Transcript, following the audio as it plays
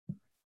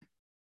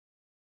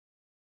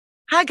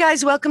Hi,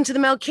 guys. Welcome to the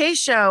Mel K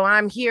Show.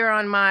 I'm here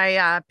on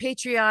my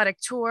patriotic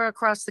tour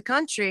across the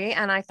country,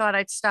 and I thought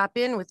I'd stop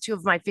in with two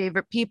of my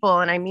favorite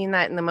people. And I mean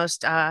that in the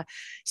most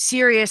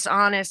serious,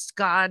 honest,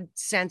 God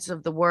sense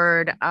of the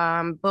word.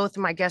 Both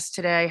of my guests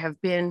today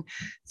have been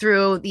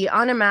through the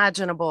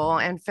unimaginable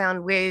and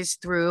found ways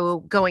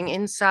through going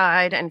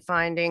inside and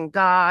finding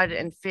God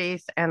and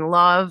faith and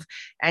love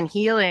and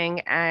healing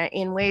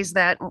in ways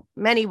that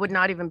many would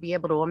not even be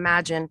able to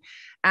imagine,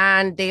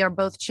 and they are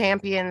both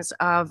champions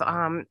of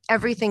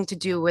everything to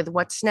do with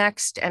what's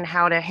next and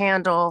how to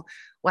handle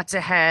what's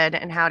ahead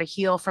and how to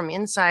heal from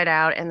inside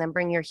out and then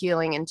bring your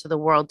healing into the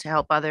world to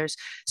help others.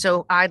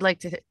 So I'd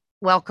like to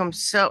welcome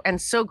so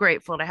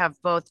grateful to have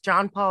both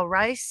John Paul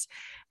Rice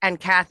and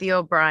Cathy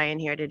O'Brien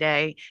here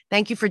today.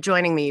 Thank you for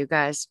joining me, you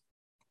guys.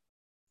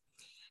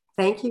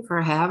 Thank you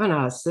for having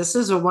us. This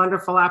is a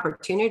wonderful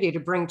opportunity to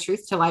bring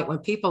truth to light when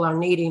people are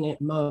needing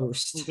it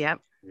most. Yep.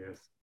 Yes.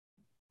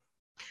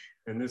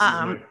 And this is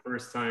my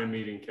first time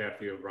meeting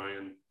Cathy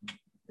O'Brien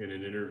in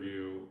an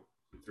interview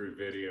through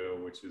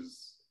video, which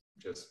is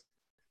just,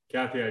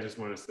 Cathy, I just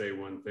want to say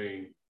one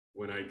thing.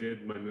 When I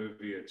did my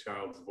movie, A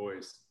Child's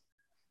Voice,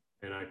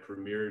 and I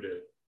premiered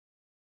it,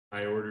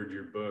 I ordered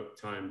your book,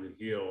 Time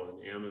to Heal,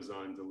 and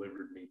Amazon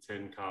delivered me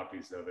 10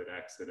 copies of it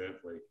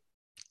accidentally.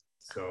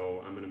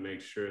 So I'm going to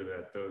make sure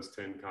that those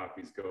 10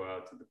 copies go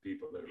out to the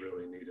people that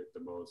really need it the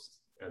most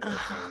as I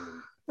found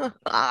them.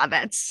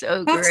 That's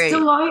so That's great.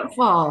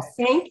 delightful.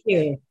 Thank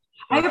you.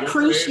 I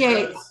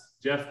appreciate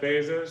Jeff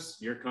Bezos,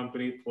 your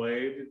company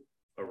played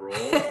a role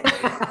in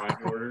my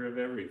order of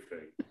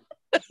everything.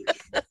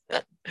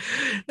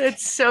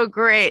 That's so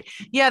great.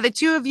 Yeah, the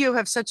two of you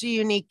have such a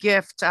unique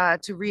gift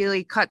to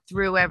really cut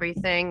through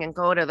everything and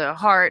go to the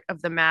heart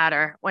of the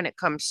matter when it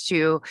comes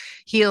to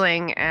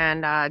healing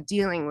and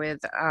dealing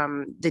with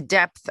the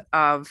depth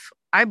of,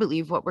 I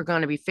believe, what we're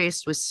going to be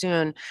faced with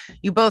soon.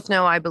 You both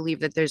know I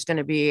believe that there's going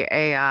to be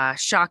a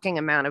shocking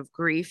amount of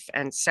grief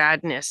and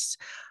sadness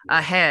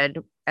ahead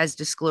as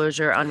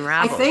disclosure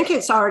unravels. I think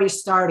it's already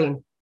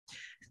starting.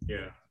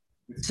 Yeah.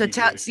 So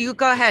you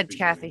go ahead,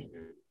 Cathy.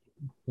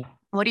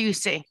 What do you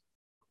see?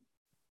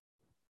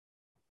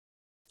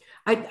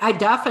 I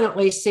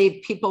definitely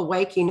see people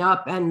waking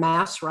up en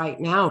masse right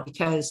now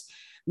because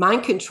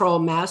mind control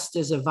masked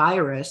as a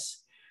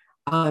virus.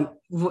 The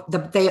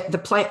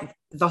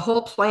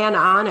whole plan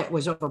on it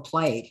was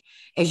overplayed.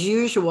 As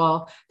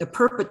usual, the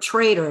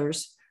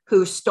perpetrators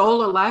who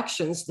stole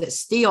elections that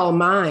steal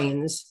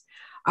minds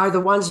are the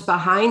ones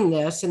behind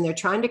this, and they're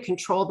trying to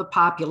control the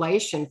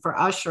population for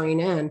ushering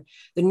in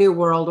the New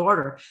World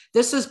Order.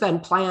 This has been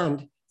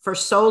planned for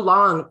so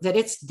long that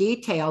it's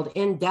detailed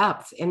in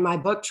depth in my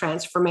book,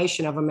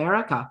 Transformation of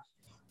America.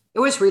 It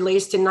was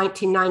released in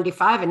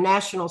 1995 and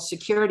national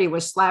security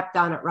was slapped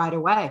on it right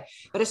away.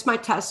 But it's my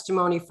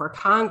testimony for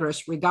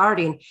Congress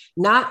regarding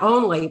not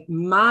only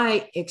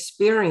my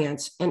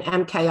experience in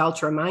MK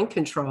Ultra mind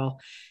control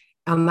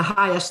on the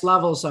highest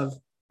levels of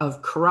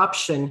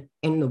corruption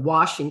in the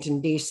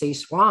Washington, D.C.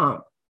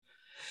 swamp,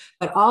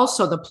 but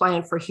also the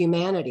plan for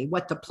humanity,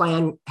 what the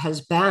plan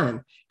has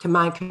been to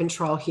mind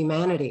control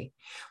humanity.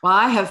 Well,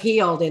 I have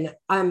healed, and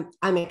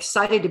I'm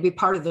excited to be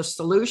part of the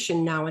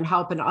solution now and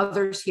helping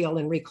others heal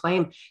and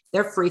reclaim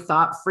their free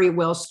thought, free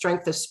will,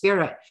 strength of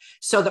spirit,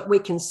 so that we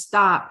can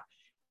stop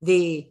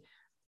the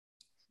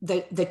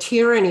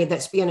tyranny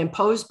that's being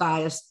imposed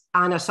by us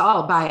on us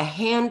all by a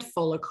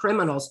handful of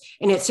criminals.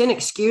 And it's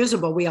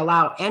inexcusable we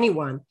allow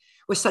anyone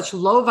with such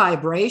low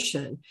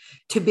vibration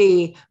to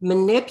be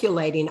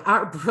manipulating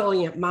our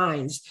brilliant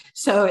minds.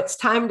 So it's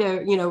time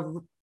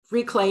to,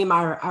 reclaim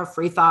our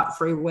free thought,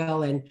 free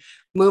will, and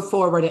move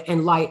forward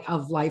in light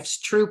of life's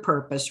true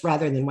purpose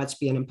rather than what's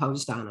being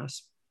imposed on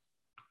us.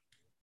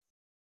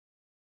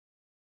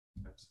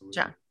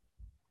 Absolutely.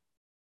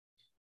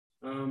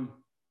 John.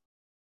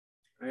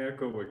 I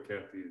echo what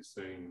Cathy is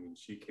saying.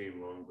 She came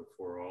long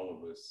before all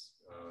of us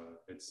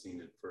had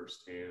seen it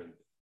firsthand.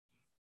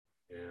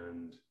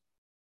 And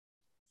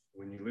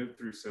when you live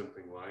through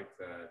something like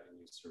that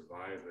and you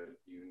survive it,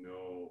 you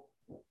know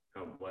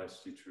how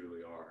blessed you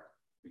truly are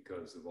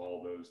because of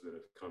all those that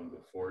have come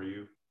before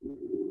you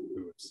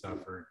who have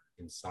suffered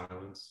in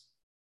silence.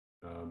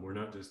 We're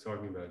not just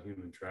talking about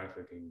human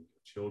trafficking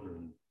of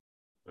children.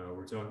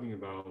 We're talking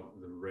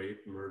about the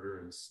rape,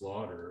 murder, and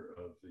slaughter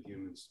of the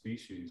human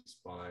species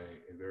by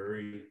a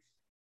very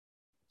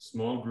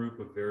small group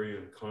of very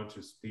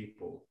unconscious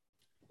people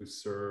who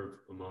serve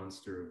a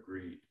monster of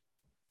greed.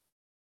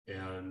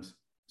 And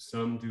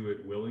some do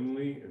it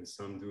willingly and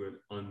some do it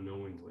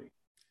unknowingly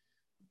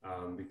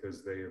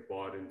because they have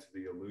bought into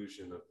the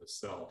illusion of the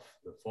self,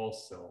 the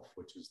false self,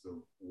 which is the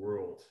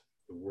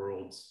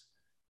world's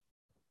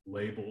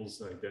labels,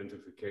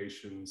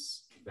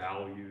 identifications,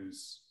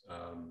 values,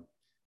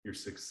 your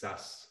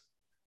success,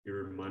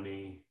 your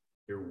money,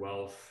 your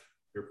wealth,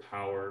 your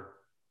power,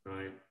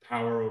 right?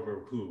 Power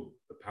over who?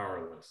 The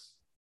powerless,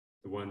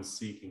 the ones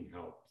seeking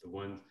help, the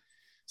ones.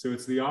 So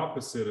it's the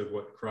opposite of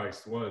what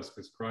Christ was,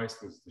 because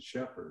Christ was the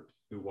shepherd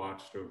who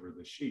watched over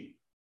the sheep.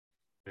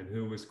 And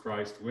who was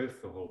Christ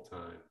with the whole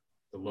time?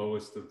 The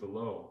lowest of the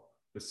low,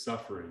 the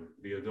suffering,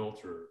 the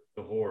adulterer,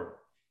 the whore,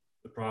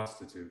 the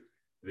prostitute,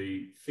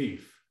 the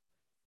thief,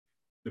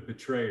 the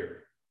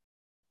betrayer.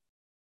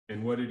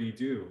 And what did he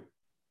do?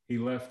 He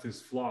left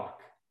his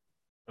flock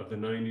of the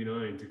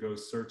 99 to go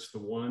search the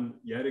one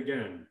yet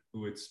again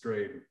who had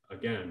strayed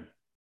again,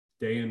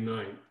 day and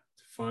night,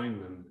 to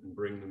find them and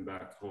bring them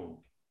back home.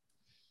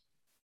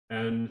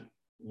 And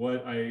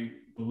what I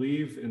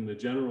believe in the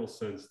general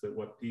sense that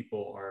what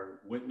people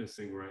are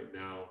witnessing right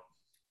now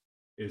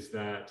is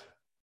that,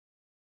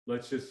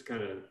 let's just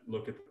kind of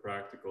look at the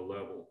practical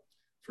level.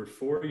 For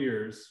 4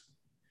 years,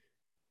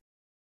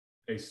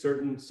 a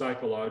certain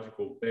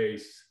psychological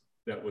base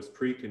that was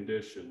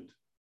preconditioned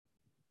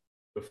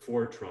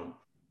before Trump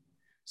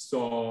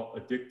saw a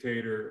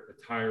dictator,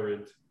 a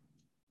tyrant,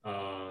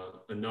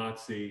 a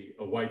Nazi,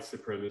 a white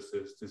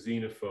supremacist, a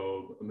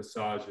xenophobe, a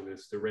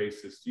misogynist, a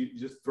racist. You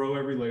just throw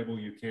every label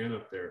you can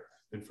up there.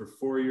 And for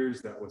 4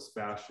 years, that was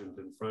fashioned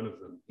in front of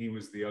them. He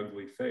was the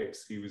ugly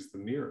face. He was the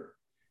mirror.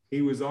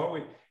 He was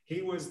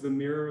the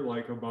mirror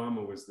like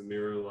Obama was the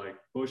mirror, like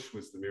Bush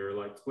was the mirror,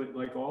 like Clinton,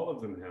 like all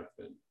of them have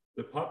been.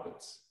 The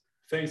puppets,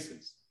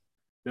 faces.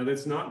 Now,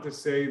 that's not to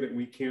say that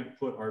we can't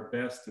put our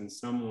best in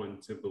someone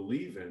to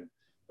believe in,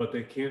 but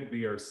they can't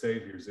be our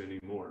saviors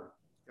anymore.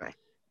 Right.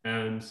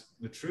 And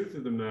the truth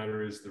of the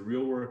matter is the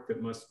real work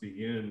that must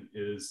begin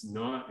is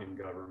not in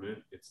government.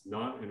 It's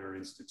not in our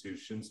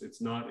institutions.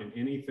 It's not in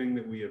anything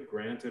that we have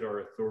granted our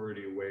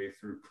authority away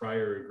through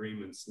prior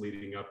agreements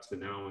leading up to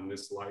now in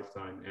this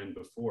lifetime and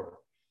before.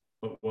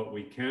 But what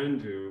we can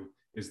do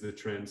is the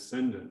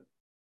transcendent,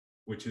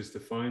 which is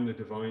to find the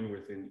divine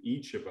within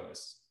each of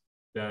us,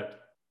 that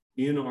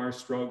in our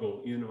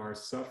struggle, in our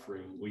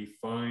suffering, we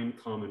find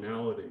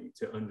commonality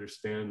to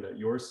understand that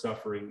your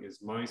suffering is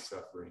my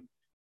suffering.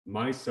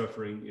 My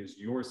suffering is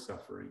your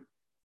suffering.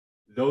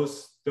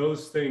 Those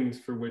things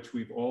for which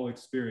we've all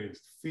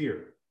experienced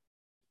fear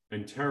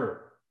and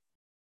terror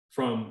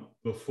from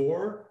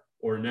before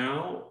or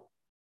now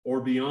or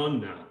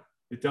beyond now.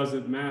 It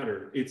doesn't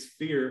matter. It's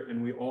fear,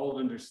 and we all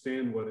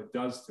understand what it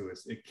does to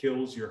us. It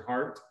kills your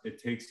heart.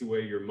 It takes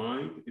away your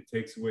mind. It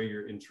takes away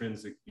your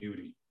intrinsic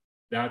beauty.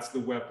 That's the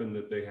weapon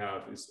that they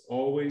have, is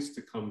always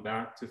to come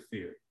back to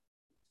fear.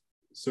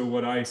 So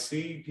what I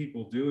see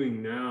people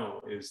doing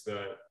now is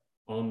that,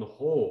 on the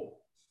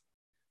whole,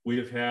 we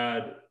have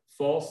had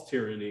false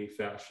tyranny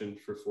fashioned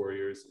for 4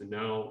 years, and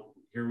now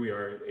here we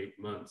are at 8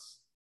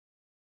 months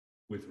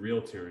with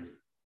real tyranny,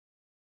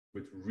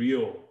 with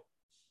real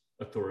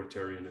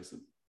authoritarianism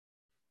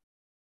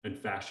and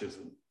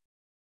fascism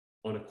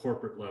on a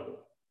corporate level,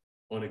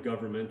 on a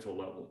governmental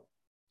level,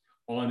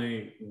 on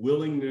a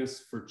willingness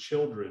for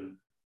children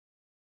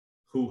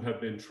who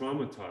have been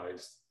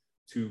traumatized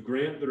to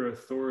grant their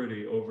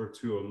authority over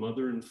to a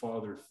mother and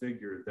father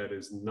figure that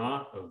is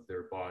not of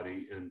their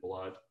body and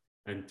blood,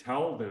 and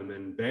tell them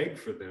and beg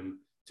for them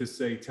to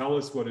say, tell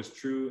us what is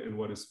true and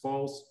what is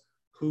false,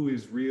 who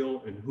is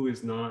real and who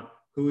is not,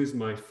 who is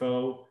my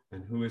foe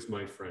and who is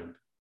my friend.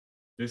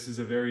 This is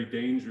a very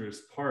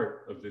dangerous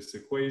part of this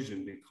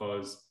equation,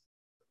 because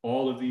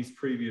all of these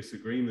previous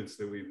agreements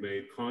that we've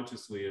made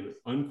consciously and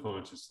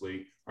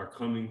unconsciously are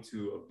coming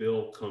to a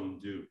bill come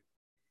due.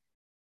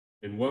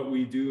 And what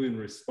we do in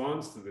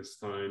response to this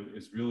time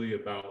is really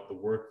about the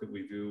work that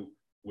we do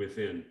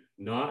within,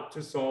 not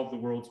to solve the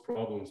world's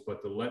problems,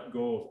 but to let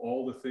go of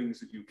all the things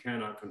that you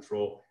cannot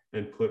control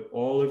and put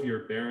all of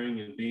your bearing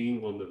and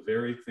being on the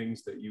very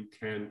things that you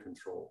can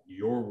control: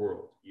 your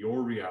world,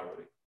 your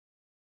reality,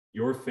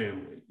 your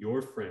family,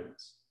 your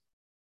friends.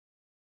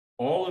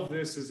 All of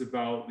this is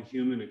about the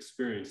human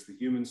experience, the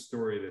human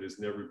story that has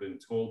never been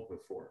told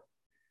before.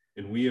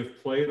 And we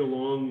have played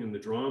along in the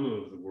drama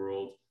of the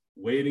world,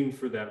 waiting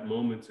for that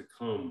moment to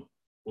come.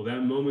 Well,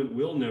 that moment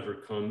will never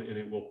come, and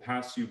it will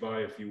pass you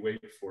by if you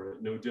wait for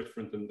it, no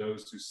different than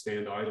those who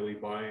stand idly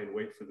by and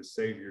wait for the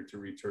Savior to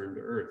return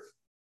to earth.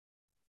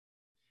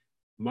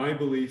 My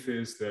belief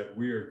is that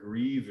we are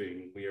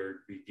grieving, we are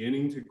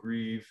beginning to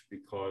grieve,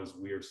 because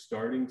we are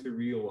starting to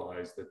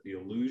realize that the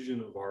illusion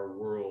of our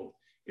world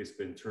has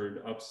been turned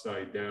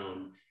upside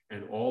down,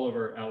 and all of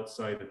our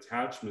outside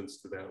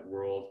attachments to that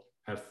world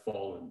have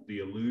fallen. The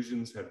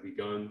illusions have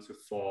begun to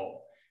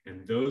fall.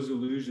 And those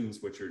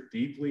illusions, which are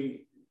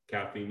deeply,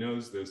 Cathy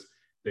knows this,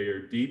 they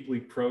are deeply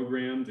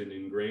programmed and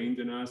ingrained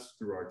in us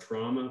through our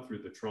trauma, through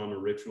the trauma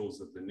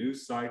rituals of the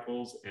news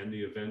cycles and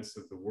the events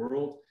of the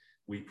world.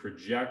 We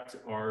project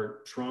our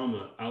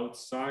trauma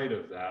outside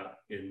of that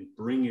and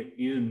bring it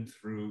in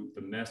through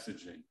the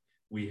messaging.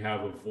 We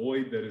have a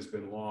void that has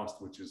been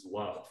lost, which is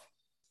love.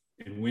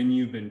 And when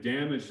you've been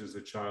damaged as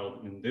a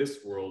child in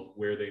this world,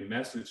 where they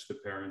message to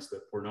parents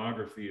that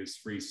pornography is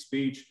free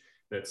speech,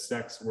 that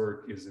sex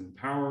work is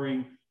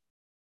empowering,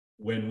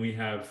 when we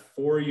have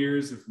 4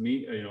 years of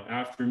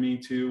after Me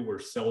Too, we're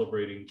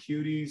celebrating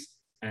cuties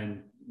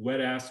and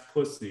wet ass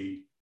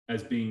pussy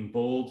as being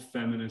bold,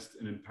 feminist,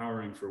 and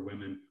empowering for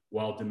women,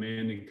 while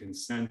demanding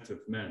consent of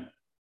men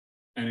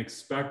and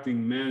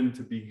expecting men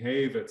to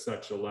behave at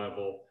such a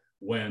level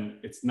when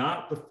it's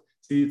not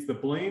See, it's the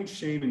blame,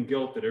 shame, and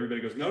guilt that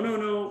everybody goes, no, no,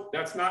 no,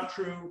 that's not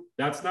true.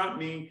 That's not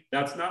me.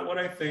 That's not what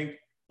I think.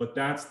 But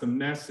that's the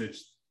message.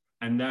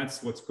 And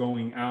that's what's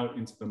going out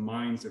into the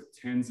minds of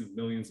tens of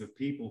millions of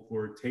people who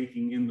are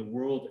taking in the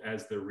world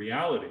as their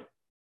reality.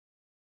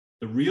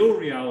 The real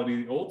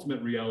reality, the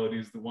ultimate reality,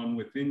 is the one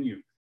within you,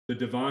 the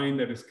divine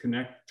that is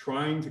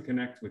trying to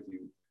connect with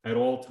you at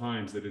all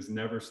times, that has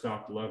never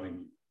stopped loving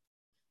you.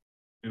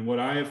 And what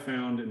I have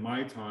found in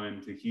my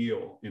time to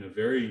heal in a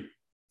very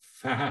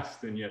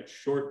fast and yet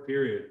short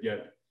period,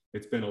 yet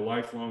it's been a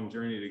lifelong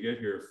journey to get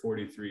here,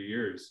 43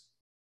 years,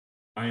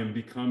 I am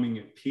becoming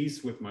at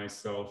peace with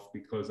myself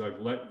because I've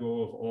let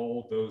go of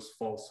all those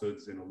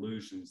falsehoods and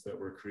illusions that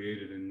were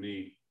created in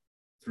me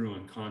through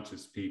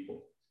unconscious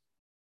people.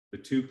 The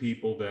two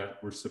people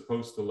that were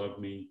supposed to love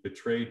me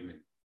betrayed me,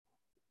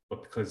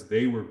 but because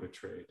they were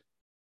betrayed,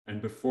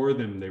 and before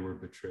them they were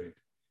betrayed.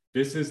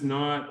 This is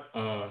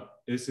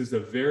a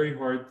very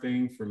hard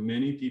thing for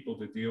many people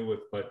to deal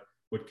with, but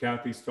what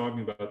Cathy's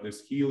talking about,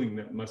 this healing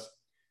that must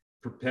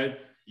perpetuate.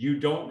 You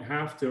don't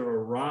have to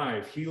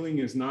arrive. Healing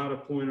is not a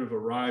point of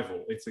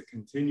arrival. It's a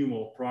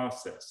continual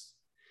process.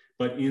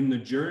 But in the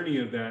journey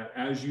of that,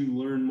 as you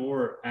learn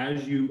more,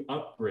 as you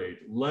upgrade,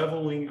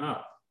 leveling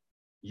up,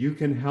 you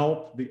can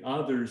help the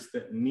others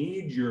that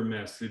need your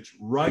message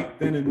right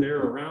then and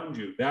there around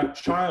you. That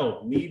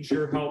child needs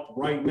your help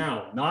right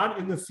now, not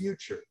in the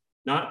future,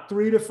 not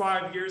 3 to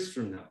 5 years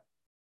from now.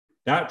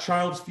 That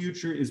child's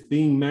future is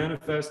being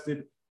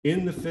manifested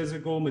in the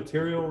physical,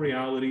 material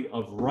reality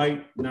of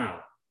right now.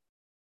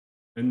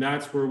 And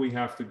that's where we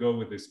have to go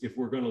with this. If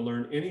we're going to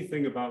learn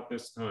anything about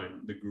this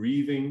time, the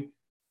grieving,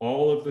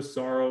 all of the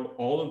sorrow,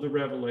 all of the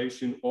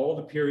revelation, all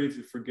the periods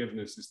of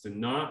forgiveness, is to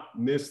not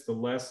miss the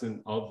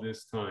lesson of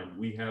this time.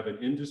 We have an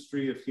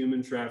industry of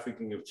human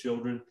trafficking of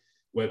children,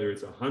 whether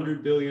it's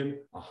 100 billion,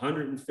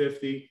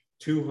 150,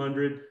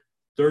 200,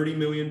 30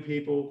 million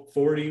people,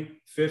 40,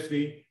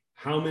 50.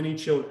 How many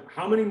children?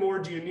 How many more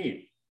do you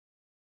need?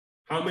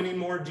 How many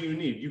more do you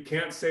need? You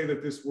can't say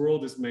that this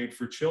world is made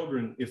for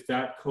children if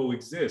that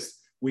coexists.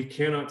 We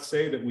cannot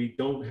say that we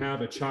don't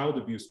have a child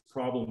abuse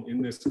problem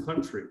in this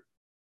country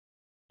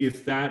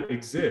if that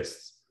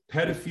exists.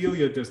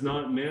 Pedophilia does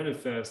not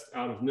manifest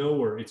out of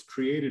nowhere. It's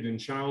created in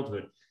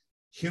childhood.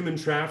 Human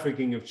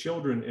trafficking of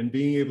children and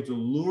being able to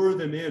lure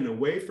them in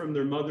away from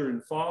their mother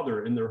and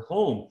father in their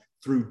home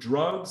through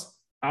drugs,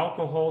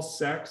 alcohol,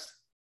 sex,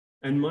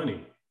 and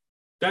money.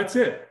 That's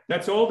it.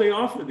 That's all they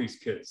offer these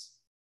kids.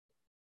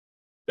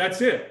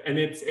 That's it. And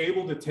it's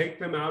able to take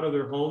them out of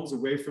their homes,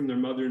 away from their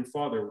mother and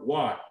father.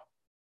 Why?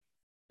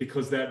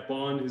 Because that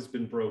bond has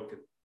been broken.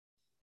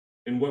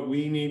 And what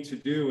we need to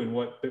do, and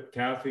what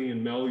Cathy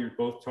and Mel, you're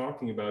both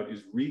talking about,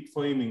 is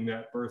reclaiming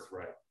that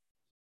birthright.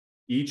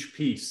 Each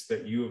piece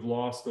that you have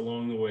lost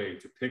along the way,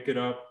 to pick it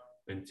up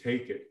and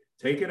take it.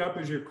 Take it up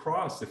as your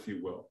cross, if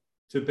you will,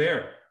 to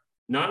bear.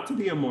 Not to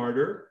be a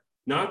martyr,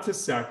 not to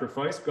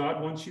sacrifice.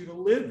 God wants you to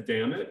live,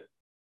 damn it.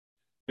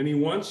 And he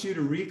wants you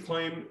to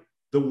reclaim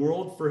the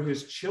world for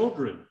his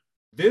children.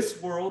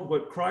 This world,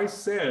 what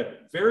Christ said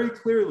very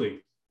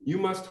clearly, you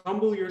must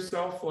humble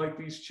yourself like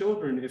these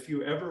children if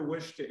you ever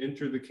wish to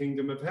enter the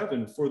kingdom of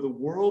heaven, for the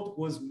world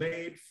was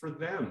made for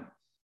them.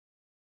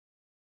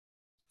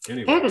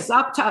 Anyway. It is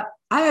up to,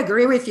 I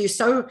agree with you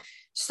so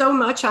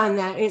much on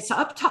that. It's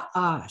up to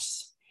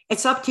us.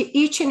 It's up to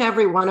each and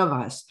every one of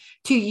us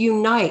to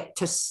unite,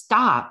 to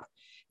stop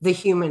the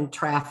human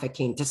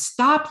trafficking, to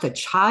stop the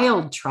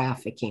child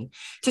trafficking,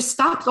 to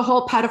stop the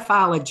whole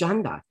pedophile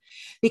agenda,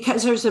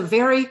 because there's a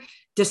very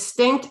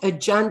distinct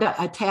agenda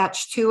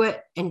attached to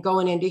it. And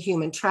going into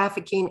human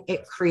trafficking,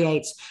 it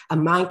creates a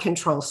mind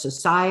control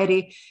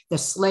society, the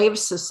slave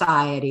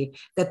society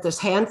that this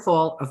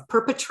handful of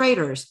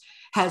perpetrators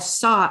has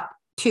sought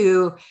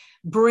to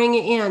bring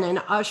in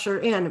and usher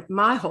in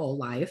my whole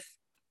life.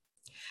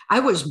 I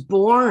was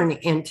born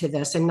into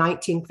this in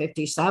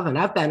 1957.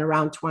 I've been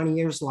around 20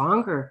 years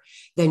longer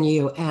than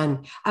you.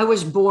 And I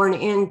was born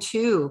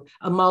into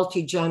a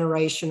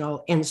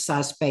multi-generational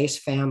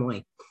incest-based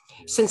family.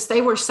 Since they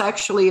were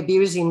sexually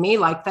abusing me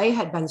like they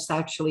had been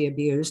sexually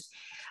abused,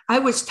 I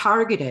was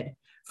targeted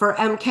for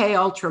MK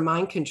Ultra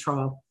mind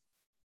control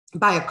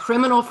by a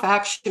criminal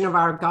faction of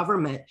our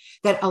government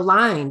that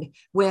aligned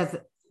with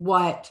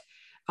what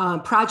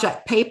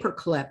Project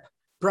Paperclip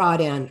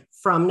brought in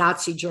from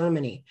Nazi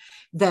Germany.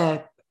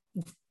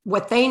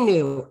 What they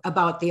knew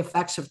about the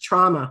effects of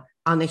trauma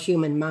on the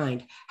human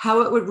mind,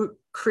 how it would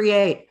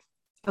create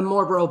a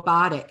more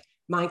robotic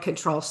mind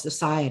control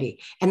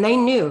society. And they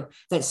knew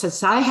that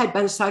since I had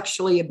been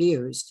sexually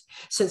abused,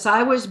 since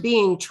I was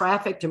being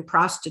trafficked and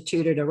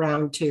prostituted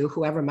around to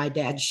whoever my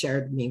dad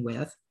shared me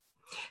with,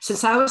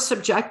 since I was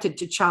subjected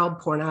to child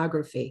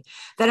pornography,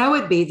 that I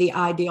would be the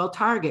ideal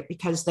target,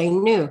 because they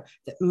knew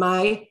that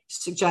my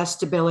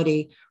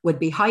suggestibility would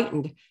be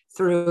heightened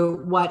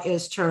through what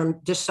is termed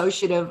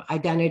dissociative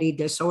identity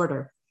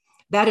disorder.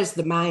 That is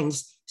the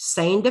mind's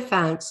sane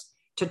defense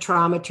to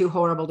trauma too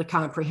horrible to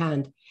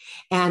comprehend.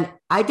 And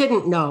I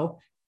didn't know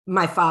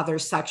my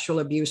father's sexual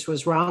abuse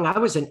was wrong. I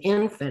was an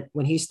infant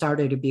when he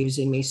started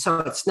abusing me.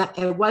 So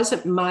it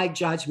wasn't my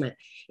judgment.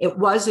 It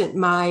wasn't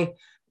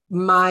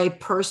my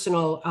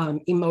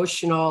personal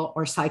emotional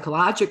or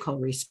psychological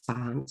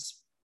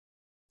response.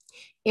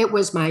 It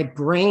was my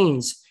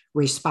brain's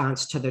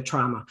response to the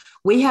trauma.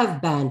 We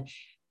have been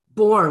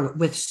born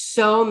with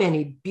so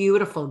many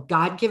beautiful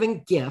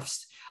God-given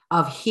gifts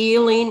of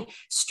healing,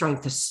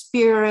 strength of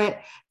spirit,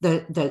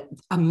 the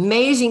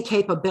amazing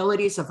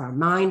capabilities of our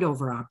mind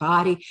over our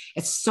body.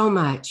 It's so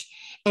much.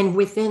 And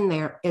within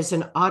there is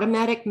an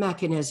automatic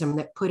mechanism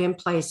that put in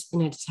place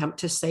in an attempt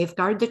to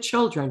safeguard the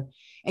children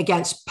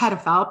against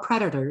pedophile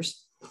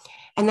predators.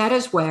 And that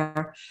is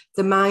where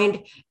the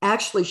mind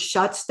actually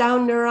shuts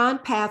down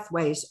neuron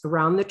pathways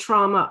around the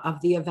trauma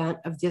of the event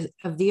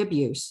of the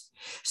abuse,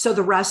 so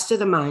the rest of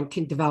the mind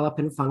can develop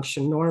and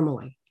function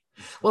normally.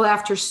 Well,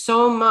 after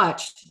so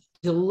much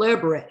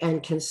deliberate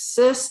and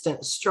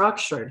consistent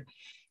structured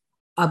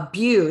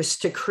abuse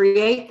to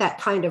create that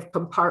kind of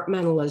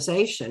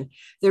compartmentalization,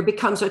 there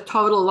becomes a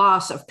total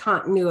loss of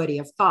continuity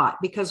of thought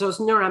because those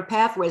neuron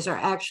pathways are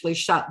actually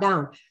shut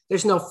down.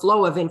 There's no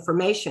flow of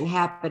information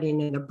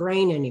happening in the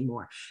brain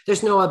anymore.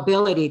 There's no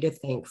ability to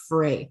think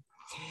free.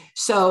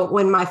 So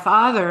when my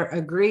father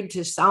agreed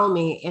to sell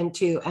me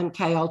into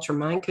MK Ultra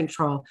mind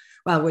control,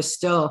 while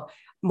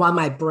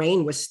my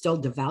brain was still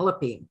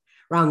developing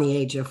around the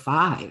age of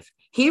 5,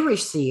 he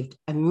received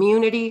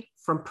immunity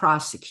from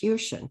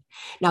prosecution.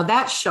 Now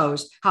that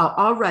shows how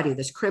already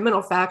this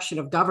criminal faction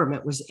of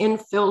government was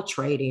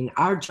infiltrating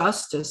our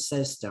justice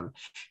system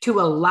to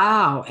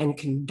allow and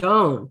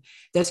condone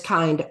this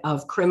kind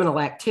of criminal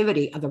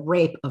activity of the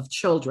rape of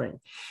children.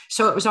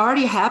 So it was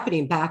already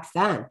happening back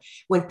then.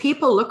 When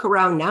people look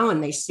around now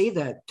and they see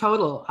the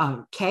total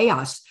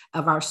chaos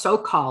of our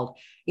so-called,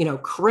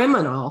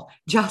 criminal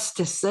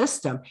justice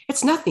system,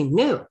 it's nothing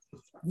new.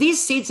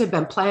 These seeds have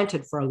been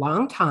planted for a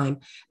long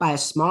time by a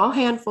small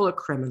handful of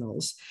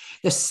criminals,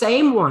 the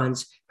same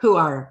ones who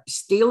are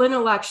stealing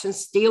elections,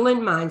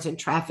 stealing minds, and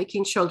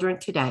trafficking children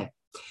today.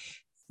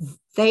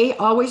 They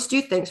always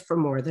do things for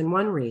more than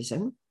one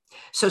reason.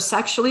 So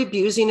sexually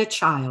abusing a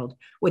child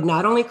would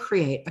not only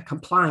create a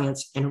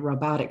compliance in a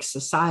robotic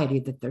society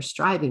that they're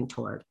striving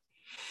toward,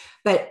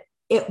 but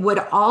it would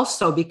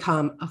also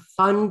become a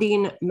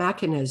funding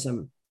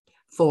mechanism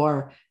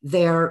for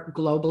their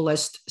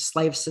globalist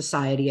slave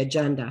society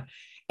agenda.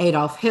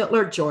 Adolf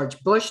Hitler, George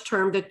Bush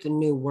termed it the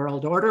New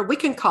World Order. We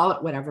can call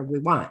it whatever we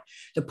want.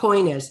 The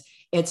point is,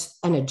 it's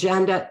an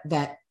agenda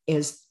that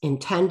is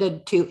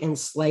intended to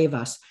enslave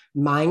us.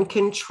 Mind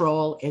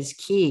control is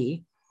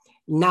key.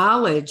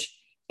 Knowledge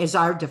is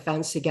our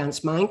defense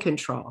against mind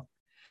control.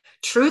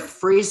 Truth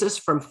frees us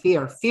from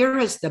fear. Fear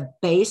is the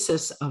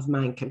basis of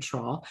mind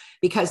control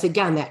because,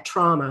 again, that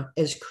trauma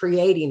is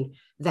creating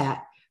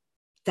that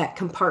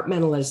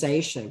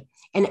compartmentalization.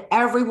 And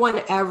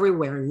everyone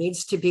everywhere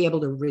needs to be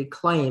able to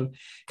reclaim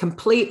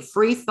complete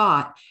free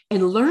thought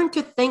and learn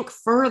to think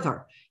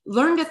further,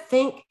 learn to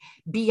think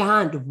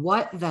beyond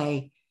what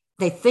they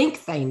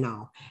think they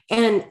know,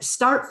 and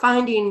start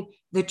finding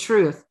the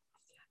truth.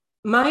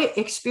 My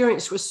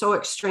experience was so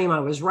extreme. I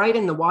was right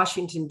in the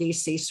Washington,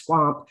 D.C.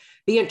 swamp,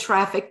 being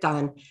trafficked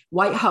on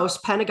White House,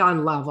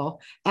 Pentagon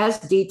level, as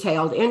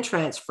detailed in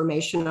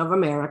Transformation of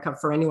America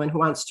for anyone who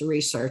wants to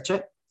research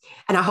it.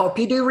 And I hope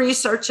you do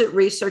research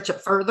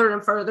it further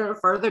and further and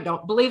further.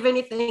 Don't believe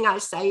anything I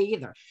say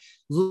either.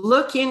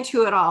 Look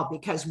into it all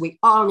because we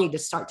all need to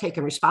start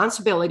taking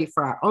responsibility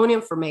for our own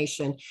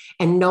information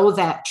and know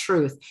that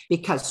truth,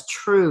 because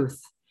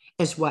truth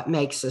is what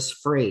makes us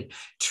free.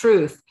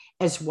 Truth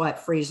is what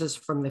frees us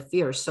from the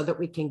fear so that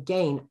we can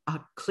gain a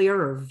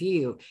clearer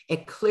view.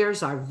 It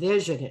clears our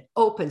vision. It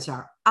opens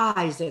our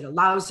eyes. It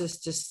allows us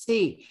to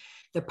see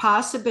the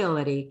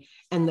possibility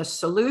and the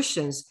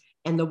solutions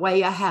and the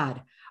way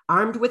ahead.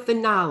 Armed with the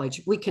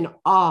knowledge, we can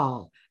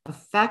all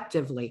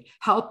effectively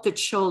help the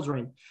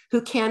children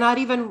who cannot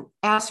even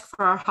ask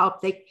for our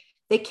help.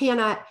 They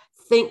cannot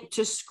think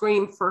to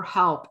scream for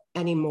help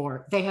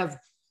anymore. They have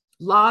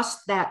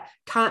lost that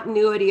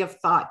continuity of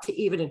thought to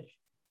even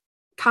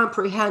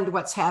comprehend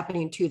what's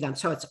happening to them.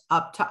 So it's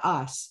up to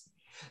us,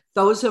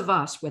 those of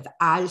us with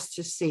eyes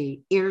to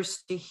see,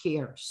 ears to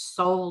hear,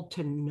 soul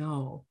to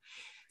know.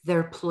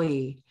 Their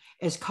plea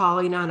is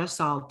calling on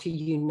us all to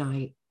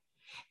unite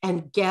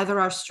and gather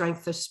our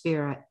strength of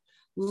spirit,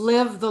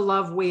 live the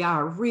love we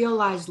are,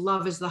 realize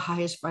love is the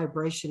highest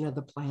vibration of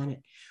the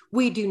planet.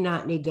 We do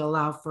not need to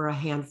allow for a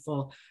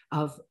handful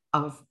of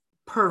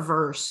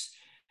perverse,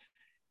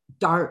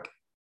 dark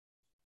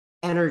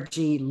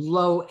energy,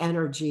 low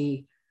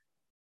energy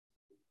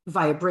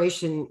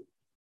vibration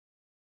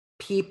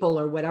people,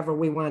 or whatever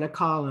we want to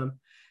call them,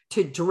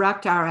 to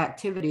direct our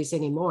activities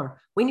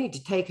anymore. We need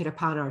to take it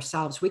upon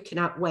ourselves. We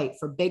cannot wait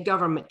for big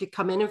government to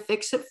come in and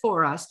fix it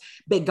for us.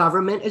 Big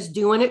government is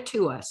doing it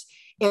to us.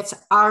 It's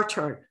our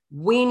turn.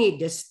 We need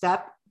to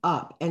step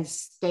up and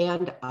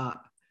stand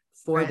up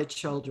for the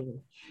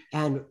children.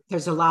 And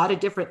there's a lot of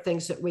different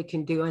things that we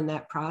can do in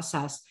that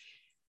process.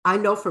 I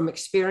know from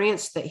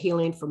experience that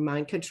healing from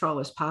mind control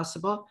is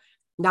possible.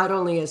 not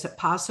only is it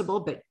possible,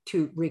 but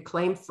to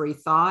reclaim free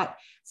thought,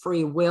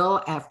 free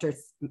will after,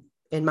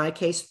 in my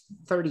case,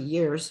 30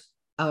 years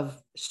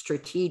of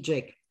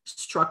strategic,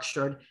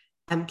 structured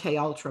MK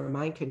Ultra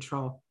mind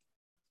control,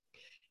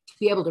 to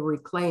be able to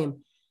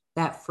reclaim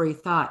that free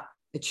thought.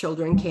 The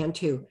children can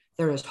too.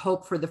 There is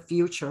hope for the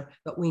future,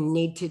 but we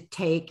need to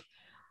take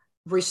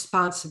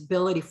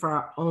responsibility for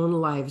our own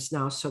lives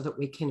now so that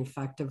we can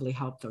effectively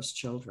help those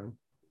children.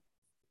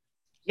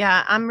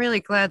 Yeah, I'm really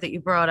glad that you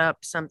brought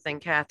up something,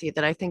 Cathy,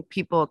 that I think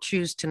people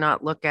choose to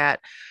not look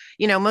at.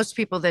 You know, most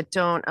people that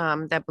don't,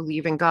 that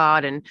believe in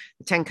God and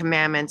the Ten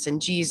Commandments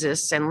and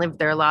Jesus and live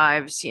their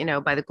lives, you know,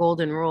 by the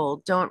golden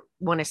rule, don't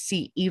want to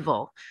see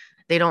evil.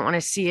 They don't want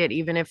to see it,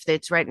 even if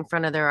it's right in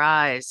front of their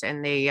eyes.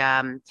 And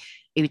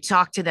you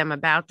talk to them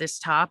about this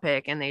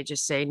topic and they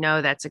just say,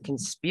 no, that's a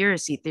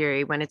conspiracy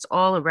theory when it's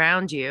all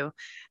around you.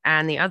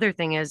 And the other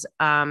thing is,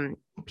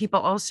 people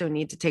also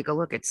need to take a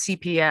look at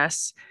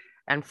CPS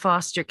and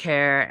foster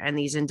care and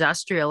these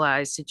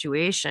industrialized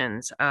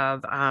situations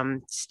of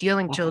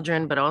stealing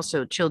children, but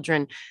also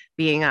children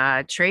being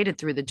traded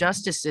through the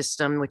justice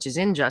system, which is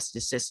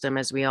injustice system,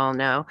 as we all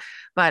know.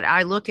 But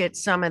I look at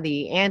some of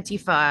the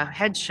Antifa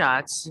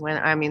headshots when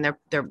I mean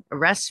their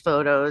arrest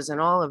photos and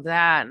all of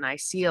that, and I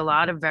see a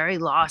lot of very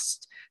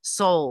lost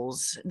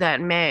souls that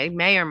may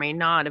or may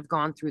not have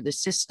gone through the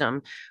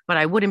system, but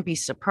I wouldn't be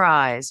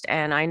surprised.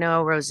 And I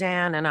know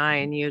Roseanne and I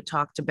and you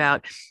talked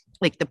about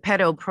like the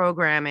pedo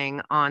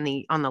programming on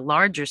the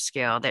larger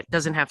scale that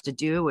doesn't have to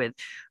do with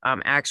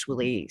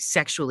actually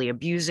sexually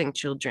abusing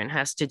children,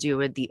 has to do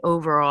with the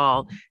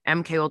overall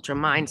MK Ultra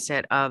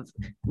mindset of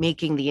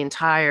making the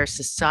entire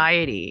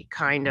society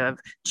kind of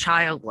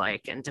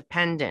childlike and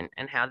dependent,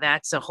 and how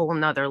that's a whole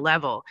nother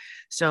level.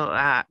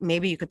 So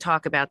maybe you could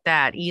talk about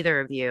that, either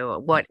of you,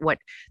 what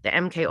the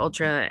MK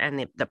Ultra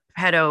and the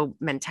pedo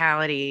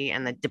mentality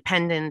and the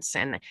dependence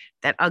and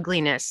that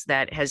ugliness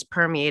that has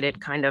permeated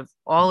kind of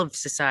all of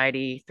society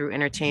through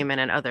entertainment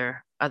and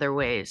other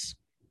ways.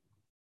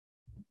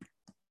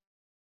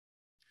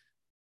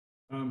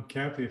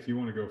 Cathy, if you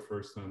want to go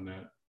first on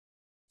that.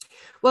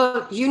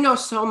 Well, you know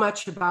so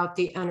much about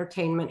the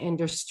entertainment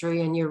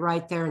industry, and you're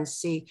right there and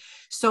see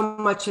so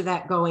much of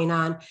that going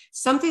on.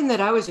 Something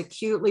that I was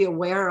acutely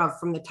aware of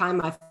from the time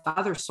my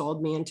father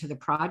sold me into the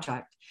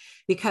project,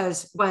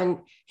 because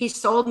when he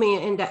sold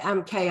me into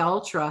MK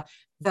Ultra,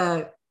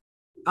 the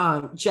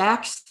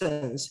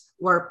Jacksons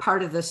were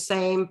part of the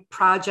same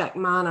Project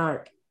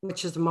Monarch,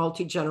 which is the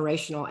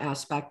multi-generational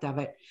aspect of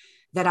it,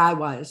 that I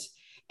was.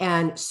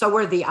 And so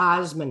were the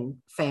Osmond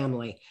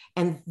family.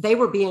 And they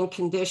were being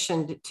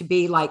conditioned to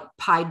be like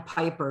Pied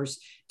Pipers,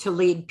 to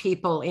lead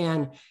people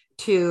in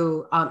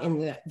to, in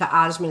the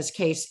Osmonds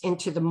case,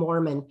 into the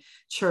Mormon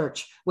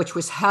church, which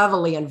was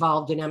heavily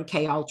involved in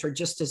MK Ultra,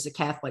 just as the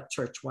Catholic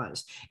Church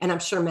was. And I'm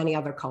sure many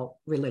other cult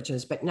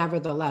religions, but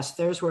nevertheless,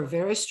 theirs were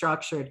very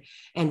structured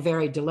and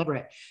very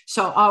deliberate.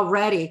 So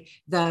already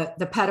the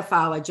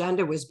pedophile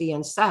agenda was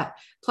being set.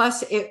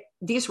 Plus,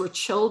 these were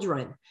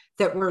children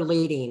that were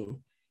leading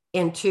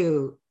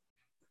into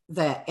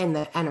in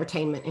the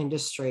entertainment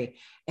industry.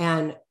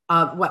 And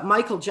what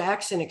Michael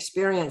Jackson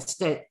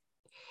experienced,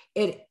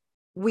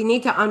 we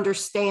need to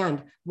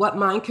understand what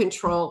mind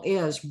control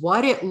is,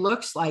 what it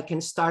looks like,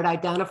 and start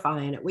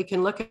identifying it. We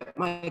can look at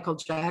Michael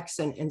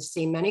Jackson and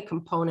see many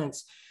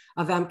components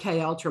of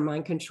MK Ultra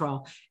mind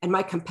control. And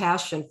my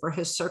compassion for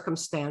his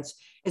circumstance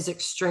is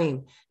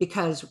extreme,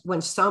 because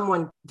when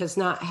someone does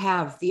not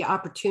have the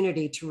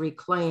opportunity to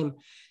reclaim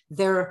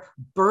their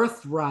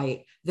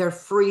birthright, their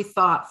free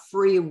thought,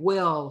 free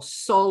will,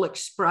 soul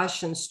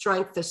expression,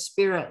 strength of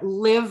spirit,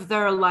 live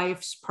their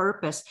life's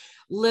purpose,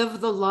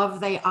 live the love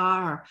they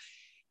are,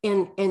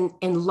 in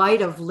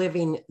light of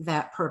living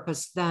that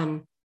purpose,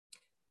 then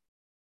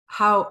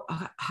how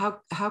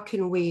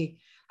can we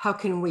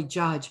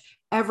judge?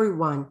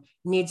 Everyone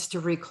needs to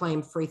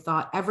reclaim free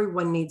thought.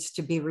 Everyone needs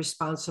to be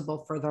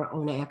responsible for their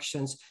own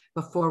actions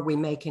before we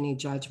make any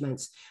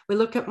judgments. We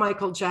look at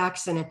Michael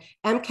Jackson,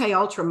 and MK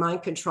Ultra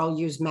mind control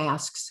used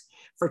masks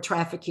for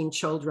trafficking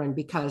children,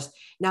 because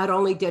not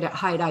only did it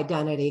hide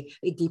identity,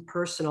 it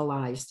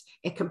depersonalized.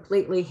 It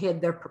completely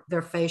hid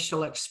their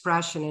facial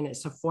expression, and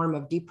it's a form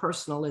of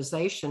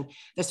depersonalization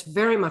that's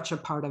very much a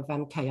part of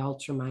MK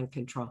Ultra mind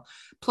control.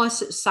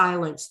 Plus, it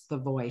silenced the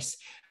voice.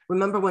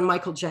 Remember when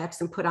Michael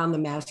Jackson put on the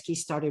mask, he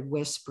started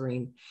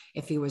whispering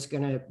if he was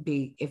going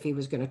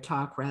to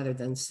talk rather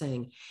than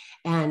sing.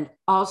 And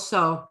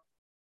also,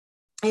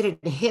 it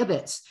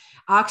inhibits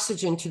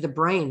oxygen to the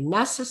brain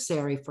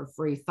necessary for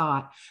free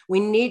thought. We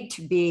need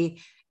to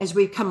be, as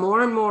we become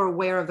more and more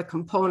aware of the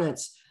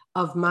components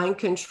of mind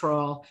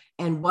control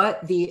and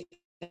what the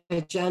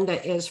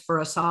agenda is for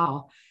us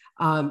all,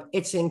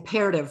 it's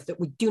imperative that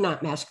we do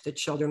not mask the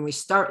children. We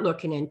start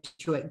looking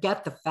into it,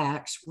 get the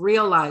facts,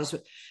 realize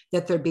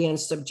that they're being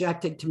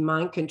subjected to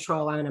mind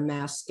control on a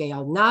mass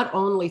scale, not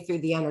only through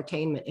the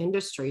entertainment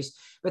industries,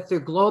 but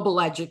through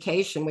global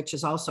education, which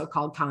is also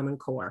called Common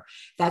Core.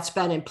 That's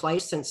been in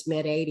place since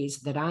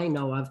mid-'80s that I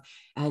know of.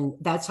 And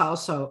that's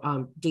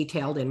also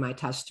detailed in my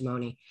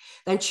testimony.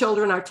 Then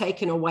children are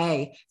taken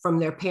away from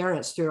their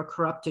parents through a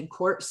corrupted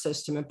court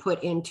system and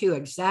put into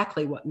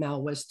exactly what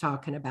Mel was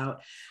talking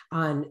about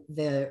on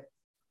the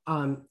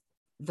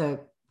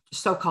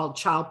so-called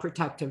Child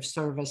Protective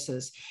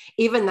Services.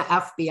 Even the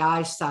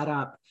FBI set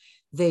up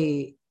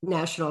the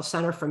National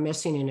Center for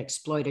Missing and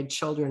Exploited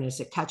Children as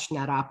a catch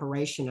net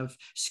operation of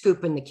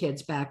scooping the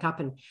kids back up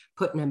and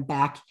putting them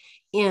back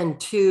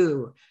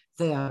into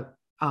the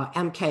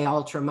MK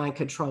Ultra mind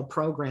control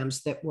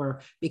programs that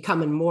were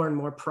becoming more and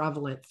more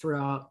prevalent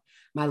throughout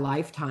my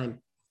lifetime.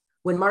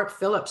 When Mark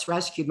Phillips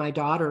rescued my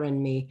daughter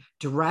and me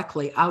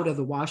directly out of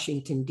the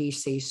Washington,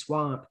 D.C.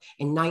 swamp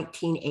in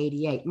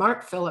 1988,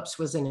 Mark Phillips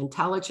was an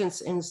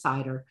intelligence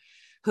insider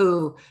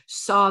who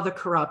saw the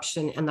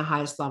corruption in the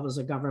highest levels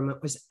of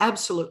government, was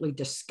absolutely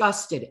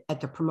disgusted at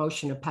the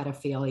promotion of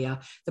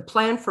pedophilia, the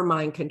plan for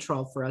mind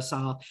control for us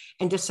all,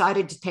 and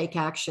decided to take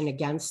action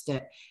against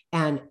it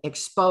and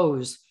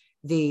expose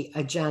the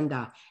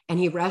agenda. And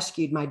he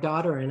rescued my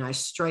daughter and I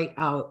straight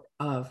out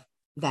of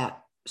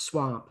that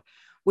swamp.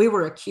 We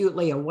were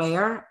acutely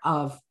aware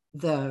of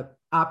the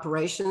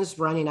operations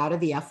running out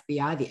of the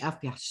FBI. The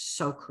FBI is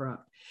so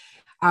corrupt.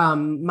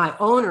 My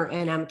owner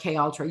in MK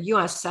Ultra,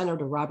 U.S.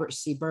 Senator Robert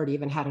C. Byrd,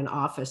 even had an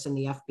office in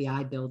the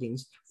FBI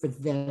buildings for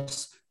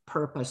this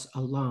purpose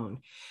alone.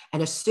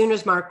 And as soon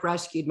as Mark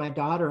rescued my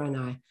daughter and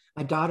I,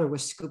 my daughter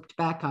was scooped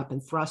back up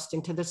and thrust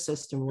into the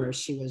system where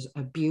she was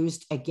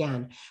abused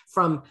again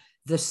from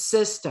the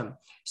system.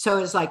 So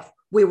it's like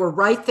we were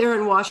right there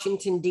in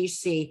Washington,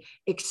 D.C.,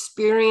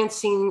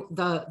 experiencing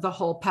the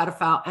whole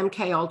pedophile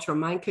MK Ultra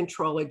mind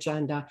control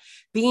agenda,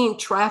 being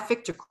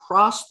trafficked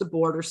across the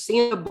border,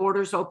 seeing the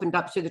borders opened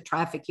up to the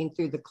trafficking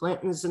through the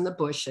Clintons and the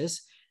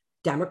Bushes,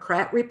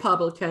 Democrat,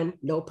 Republican,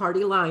 no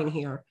party line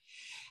here.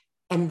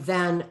 And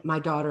then my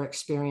daughter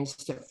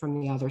experienced it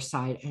from the other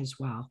side as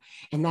well.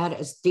 And that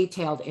is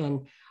detailed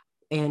in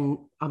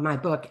my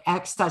book,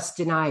 Access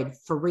Denied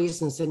for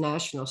Reasons of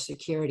National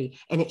Security.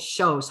 And it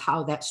shows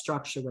how that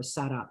structure was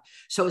set up.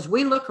 So as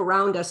we look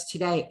around us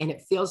today and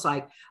it feels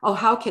like, oh,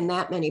 how can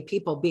that many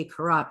people be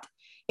corrupt?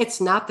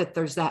 It's not that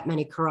there's that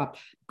many corrupt.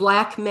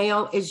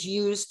 Blackmail is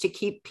used to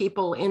keep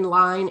people in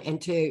line and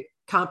to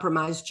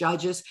compromise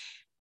judges,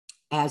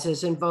 as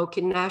is invoked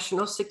in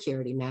national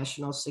security.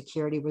 National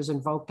security was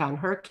invoked on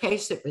her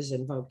case. It was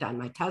invoked on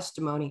my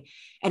testimony,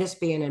 and it's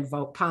being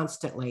invoked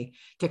constantly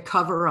to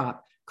cover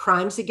up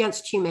crimes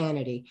against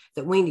humanity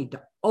that we need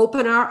to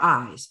open our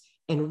eyes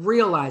and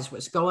realize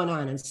what's going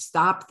on and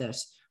stop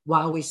this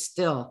while we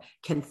still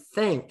can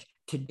think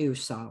to do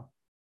so.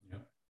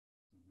 Yep,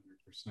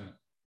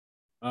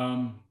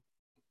 100%.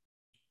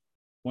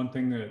 One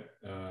thing that,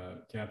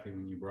 Cathy,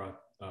 when you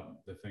brought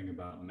up the thing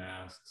about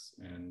masks,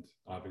 and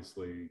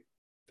obviously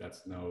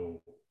that's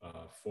no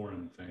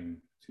foreign thing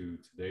to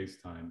today's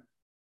time,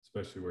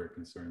 especially where it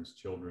concerns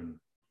children.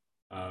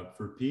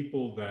 For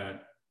people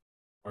that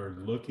are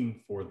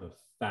looking for the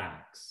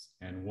facts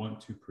and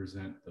want to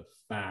present the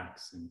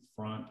facts in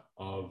front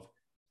of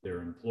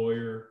their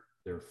employer,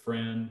 their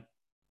friend.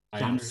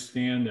 Yes. I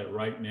understand that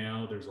right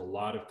now there's a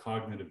lot of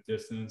cognitive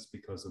dissonance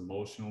because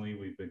emotionally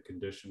we've been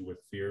conditioned with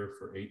fear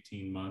for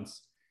 18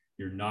 months.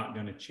 You're not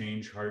going to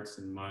change hearts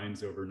and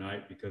minds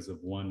overnight because of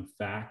one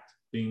fact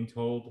being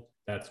told.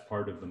 That's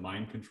part of the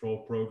mind control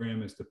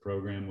program, is to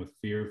program with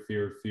fear,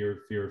 fear,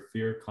 fear, fear,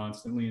 fear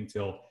constantly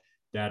until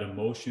that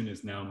emotion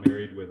is now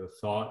married with a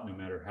thought, no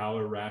matter how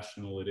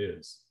irrational it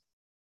is.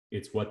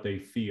 It's what they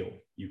feel.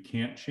 You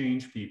can't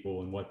change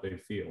people and what they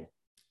feel.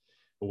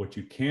 But what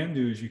you can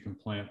do is you can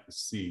plant the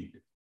seed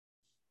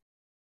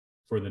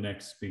for the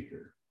next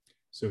speaker.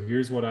 So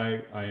here's what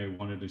I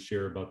wanted to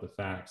share about the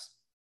facts.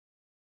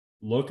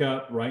 Look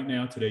up right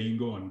now today, you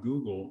can go on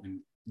Google and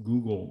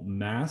Google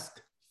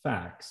mask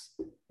facts,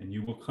 and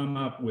you will come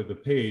up with a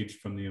page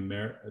from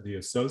the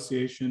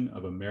Association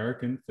of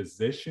American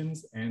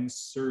Physicians and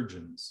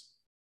Surgeons.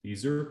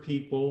 These are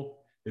people,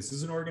 this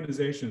is an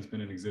organization that's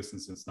been in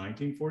existence since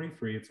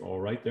 1943. It's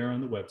all right there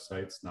on the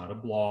website. It's not a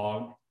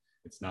blog.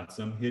 It's not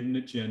some hidden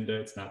agenda.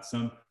 It's not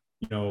some,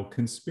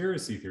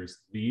 conspiracy theories.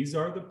 These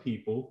are the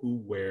people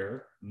who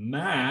wear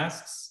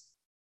masks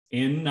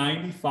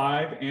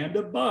N95 and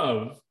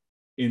above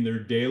in their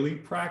daily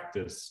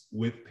practice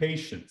with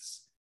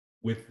patients,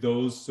 with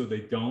those, so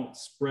they don't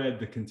spread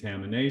the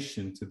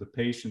contamination to the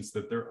patients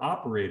that they're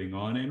operating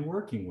on and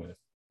working with.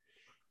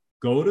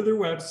 Go to their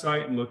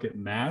website and look at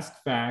mask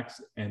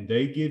facts, and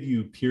they give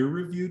you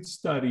peer-reviewed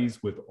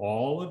studies with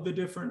all of the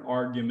different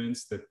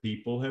arguments that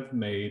people have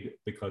made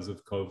because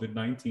of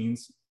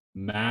COVID-19's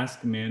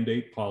mask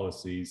mandate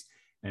policies,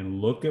 and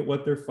look at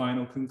what their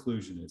final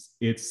conclusion is.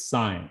 It's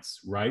science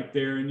right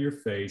there in your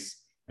face,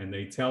 and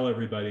they tell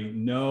everybody,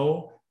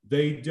 no,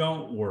 they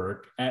don't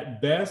work.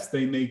 At best,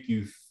 they make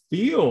you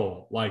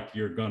feel like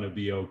you're going to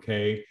be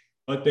okay,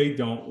 but they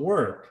don't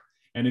work.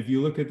 And if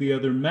you look at the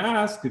other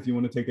mask, if you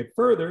want to take it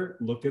further,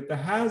 look at the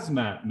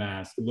hazmat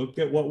mask. Look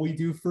at what we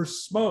do for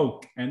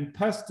smoke and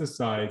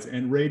pesticides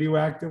and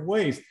radioactive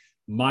waste,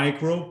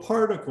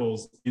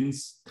 microparticles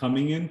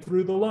coming in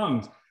through the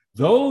lungs.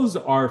 Those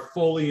are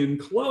fully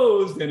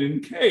enclosed and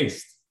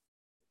encased.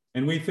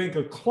 And we think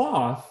of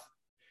cloth,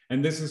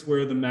 and this is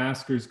where the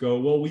maskers go,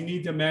 well, we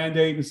need to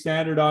mandate and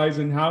standardize,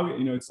 and how,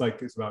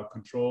 it's about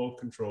control,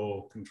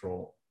 control,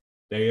 control.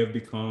 They have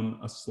become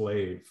a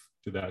slave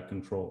to that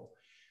control.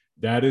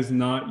 That is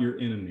not your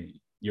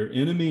enemy. Your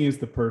enemy is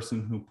the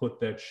person who put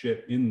that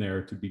shit in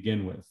there to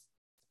begin with,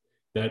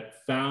 that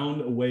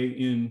found a way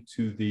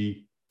into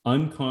the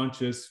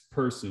unconscious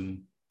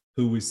person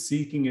who was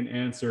seeking an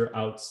answer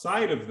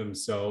outside of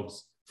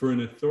themselves for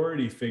an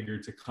authority figure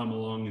to come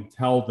along and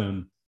tell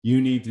them, you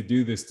need to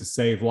do this to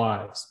save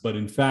lives. But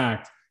in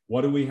fact,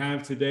 what do we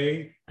have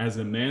today as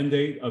a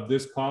mandate of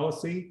this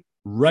policy?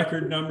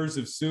 Record numbers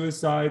of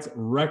suicides,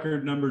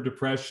 record number of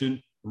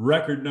depression,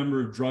 record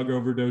number of drug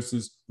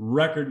overdoses,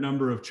 record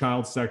number of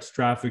child sex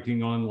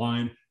trafficking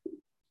online,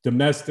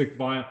 domestic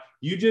violence.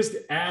 You just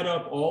add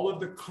up all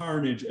of the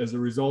carnage as a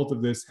result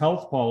of this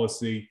health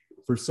policy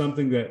for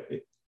something that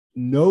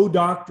no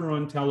doctor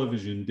on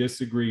television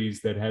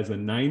disagrees that has a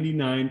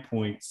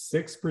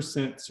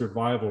 99.6%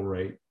 survival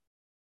rate.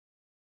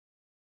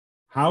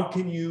 How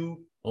can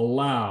you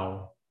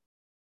allow,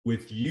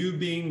 with you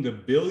being the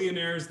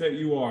billionaires that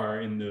you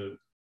are in the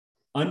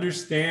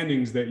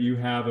understandings that you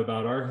have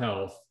about our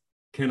health,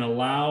 can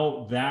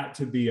allow that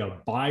to be a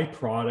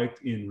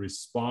byproduct in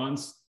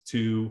response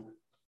to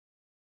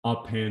a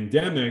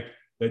pandemic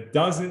that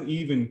doesn't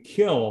even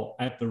kill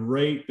at the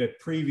rate that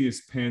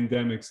previous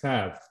pandemics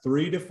have?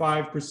 3 to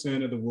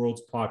 5% of the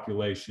world's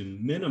population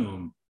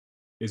minimum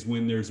is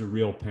when there's a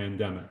real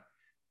pandemic.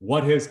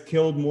 What has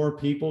killed more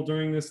people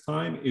during this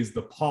time is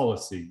the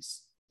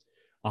policies.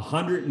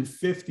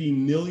 150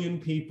 million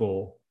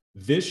people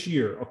this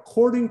year,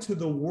 according to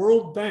the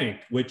World Bank,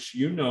 which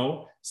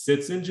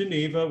sits in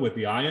Geneva with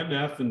the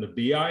IMF and the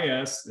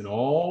BIS and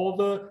all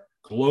the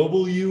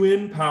global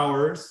UN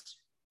powers.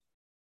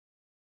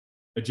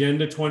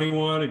 Agenda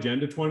 21,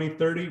 Agenda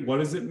 2030, what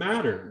does it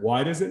matter?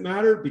 Why does it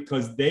matter?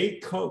 Because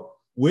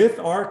with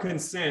our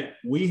consent,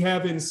 we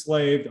have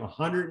enslaved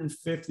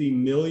 150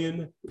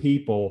 million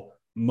people,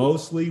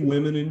 mostly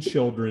women and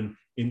children,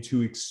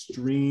 into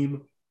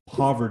extreme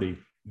poverty.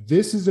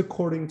 This is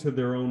according to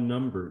their own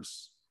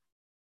numbers.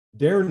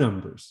 Their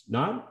numbers,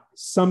 not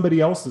somebody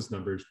else's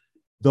numbers,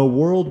 the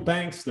World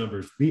Bank's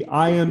numbers, the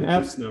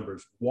IMF's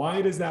numbers.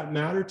 Why does that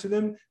matter to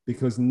them?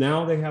 Because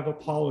now they have a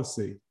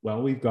policy.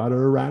 Well, we've got to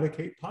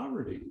eradicate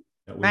poverty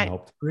that we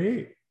helped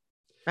create.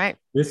 Right.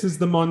 This is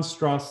the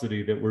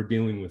monstrosity that we're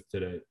dealing with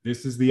today.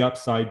 This is the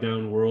upside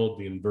down world,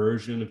 the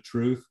inversion of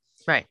truth.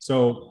 Right.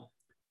 So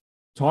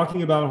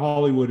talking about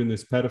Hollywood and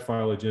this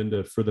pedophile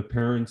agenda, for the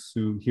parents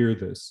who hear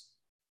this,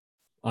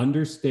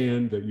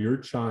 understand that your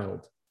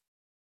child,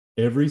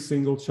 every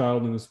single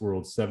child in this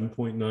world,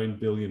 7.9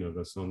 billion of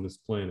us on this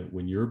planet,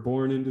 when you're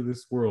born into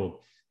this world,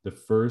 the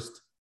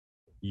first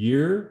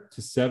year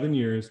to 7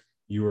 years,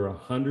 you are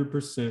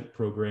 100%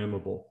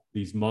 programmable.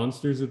 These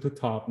monsters at the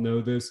top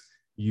know this.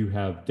 You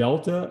have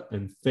delta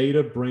and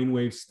theta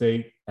brainwave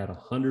state at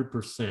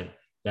 100%.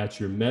 That's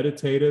your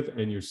meditative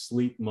and your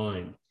sleep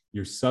mind.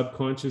 Your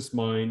subconscious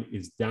mind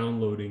is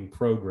downloading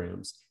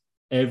programs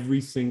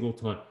every single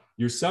time.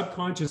 Your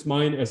subconscious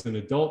mind as an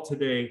adult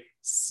today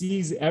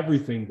sees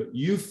everything, but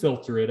you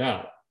filter it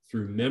out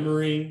through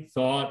memory,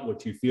 thought,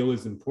 what you feel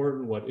is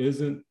important, what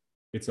isn't.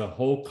 It's a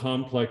whole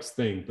complex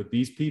thing, but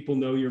these people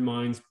know your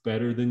minds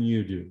better than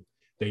you do.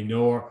 They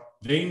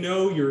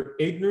know your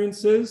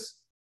ignorances,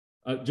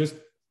 just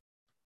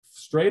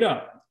straight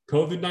up.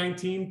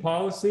 COVID-19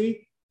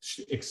 policy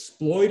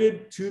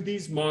exploited to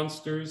these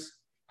monsters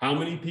how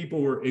many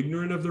people were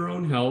ignorant of their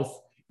own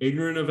health,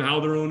 ignorant of how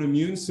their own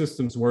immune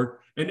systems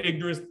work, and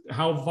ignorant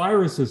how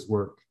viruses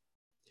work,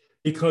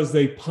 because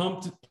they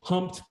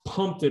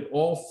pumped it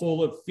all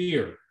full of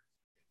fear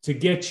to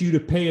get you to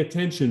pay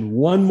attention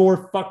one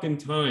more fucking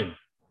time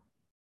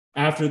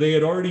after they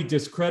had already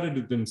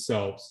discredited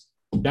themselves.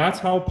 That's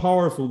how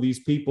powerful these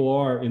people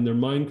are in their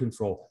mind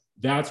control.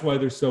 That's why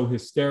they're so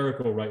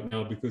hysterical right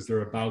now, because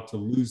they're about to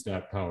lose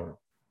that power.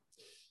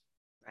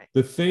 Right.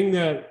 The thing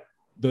that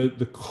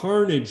the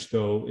carnage,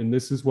 though, and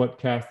this is what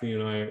Cathy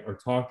and I are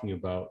talking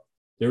about,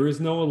 there is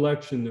no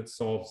election that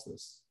solves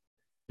this.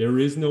 There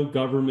is no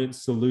government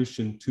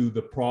solution to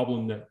the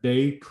problem that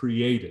they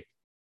created.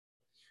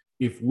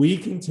 If we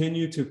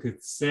continue to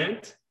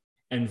consent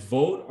and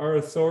vote our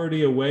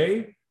authority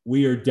away,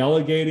 we are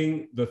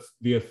delegating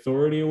the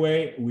authority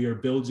away. We are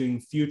building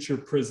future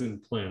prison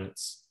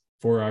planets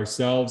for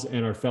ourselves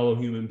and our fellow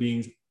human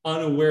beings,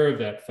 unaware of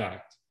that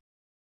fact.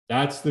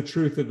 That's the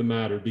truth of the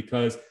matter,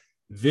 because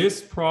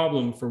this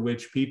problem for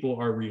which people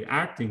are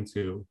reacting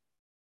to,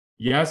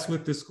 yes,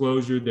 with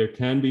disclosure, there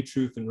can be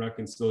truth and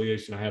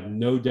reconciliation. I have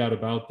no doubt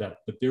about that.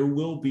 But there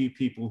will be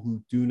people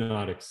who do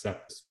not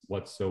accept this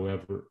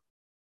whatsoever.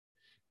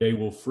 They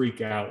will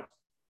freak out.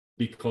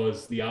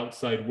 because the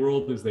outside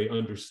world, as they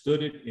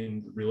understood it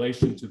in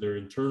relation to their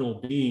internal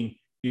being,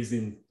 is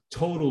in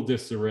total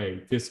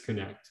disarray,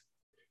 disconnect.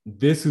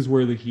 This is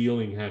where the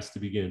healing has to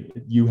begin.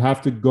 You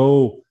have to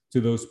go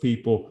to those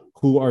people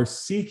who are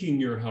seeking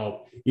your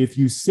help. If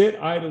you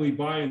sit idly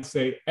by and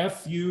say,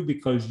 F you,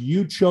 because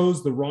you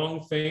chose the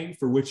wrong thing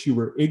for which you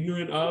were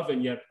ignorant of,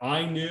 and yet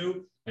I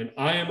knew and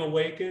I am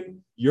awakened,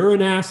 you're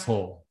an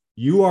asshole.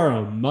 You are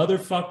a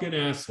motherfucking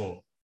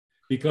asshole,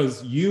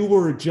 because you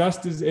were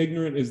just as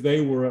ignorant as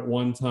they were at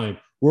one time.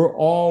 We're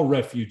all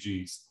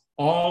refugees.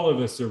 All of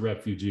us are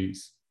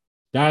refugees.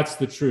 That's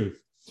the truth.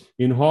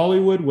 In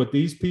Hollywood, what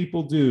these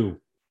people do,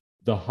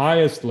 the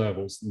highest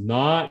levels,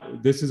 I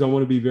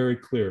want to be very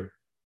clear.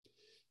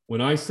 When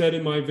I said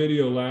in my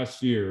video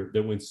last year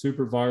that went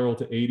super viral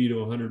to 80 to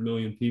 100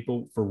 million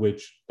people, for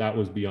which that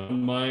was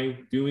beyond my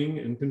doing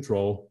and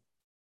control,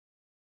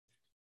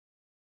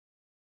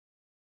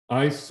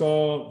 I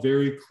saw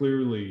very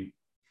clearly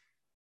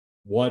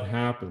what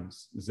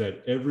happens is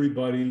that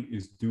everybody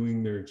is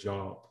doing their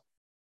job.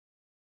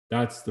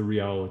 That's the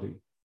reality.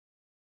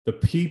 The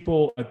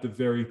people at the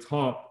very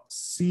top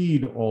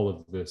seed all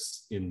of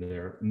this in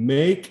there,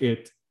 make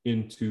it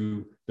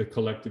into the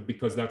collective,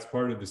 because that's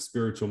part of the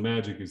spiritual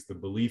magic, is the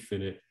belief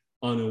in it,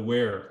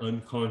 unaware,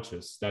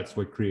 unconscious. That's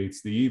what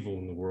creates the evil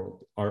in the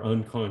world, our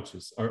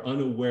unconscious, our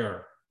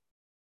unaware,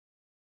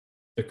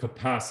 the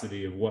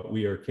capacity of what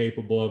we are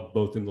capable of,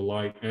 both in the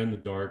light and the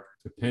dark,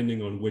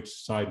 depending on which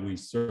side we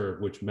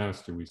serve, which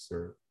master we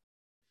serve.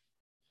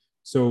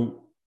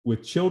 So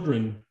with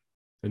children,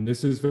 and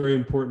this is very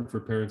important for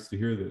parents to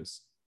hear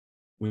this,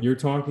 when you're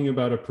talking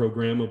about a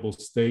programmable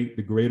state,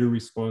 the greater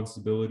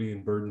responsibility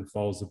and burden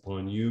falls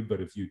upon you. But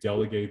if you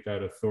delegate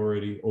that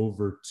authority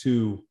over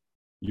to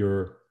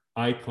your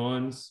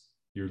icons,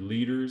 your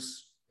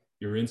leaders,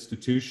 your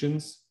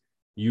institutions,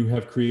 you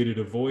have created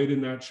a void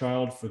in that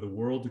child for the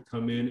world to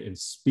come in and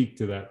speak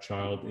to that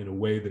child in a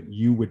way that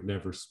you would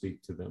never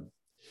speak to them.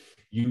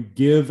 You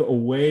give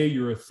away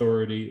your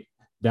authority.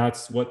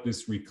 That's what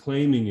this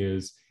reclaiming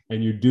is.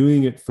 And you're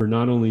doing it for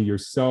not only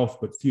yourself,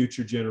 but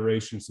future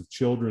generations of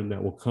children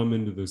that will come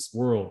into this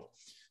world.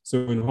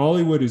 So when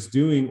Hollywood is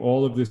doing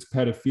all of this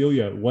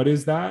pedophilia, what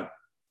is that?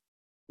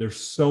 They're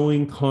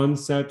sowing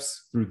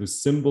concepts through the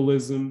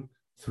symbolism,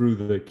 through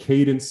the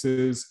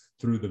cadences,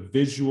 through the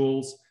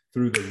visuals,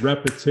 through the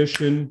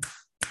repetition,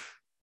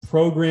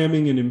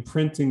 programming and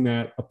imprinting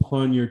that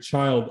upon your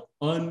child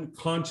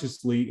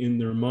unconsciously in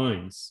their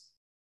minds.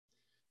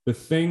 The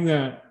thing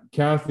that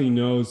Cathy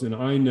knows and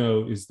I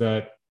know is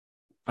that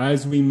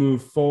as we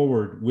move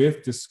forward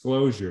with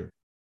disclosure,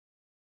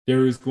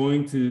 it's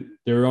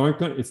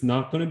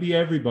not going to be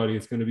everybody.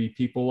 It's going to be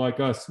people like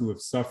us who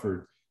have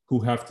suffered, who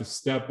have to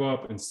step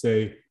up and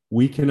say,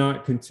 we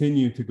cannot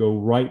continue to go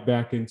right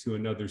back into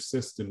another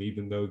system,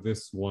 even though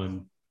this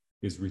one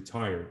is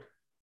retired.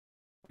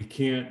 We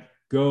can't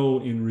go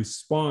in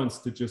response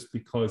to just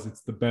because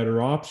it's the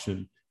better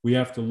option. We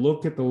have to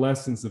look at the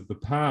lessons of the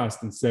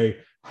past and say,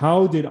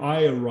 how did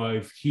I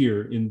arrive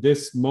here in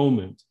this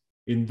moment,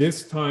 in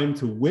this time,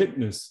 to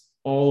witness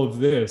all of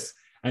this,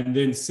 and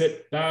then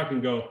sit back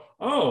and go,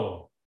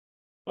 oh,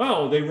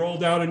 well, they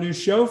rolled out a new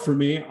show for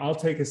me. I'll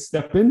take a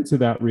step into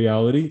that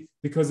reality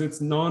because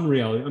it's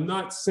non-reality. I'm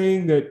not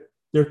saying that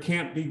there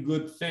can't be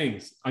good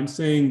things. I'm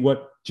saying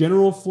what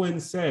General Flynn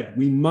said,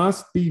 we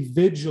must be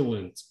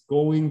vigilant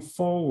going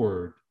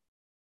forward.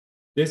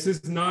 This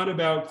is not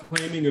about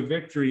claiming a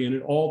victory and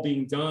it all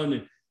being done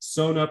and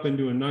sewn up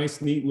into a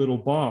nice, neat little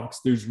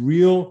box. There's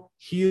real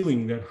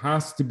healing that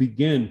has to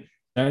begin.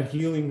 That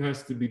healing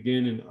has to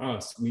begin in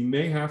us. We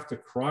may have to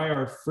cry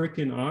our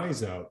freaking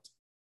eyes out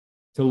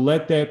to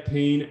let that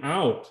pain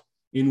out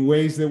in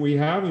ways that we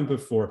haven't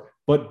before,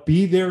 but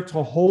be there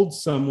to hold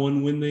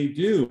someone when they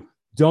do.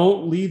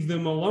 Don't leave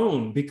them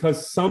alone,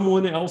 because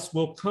someone else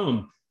will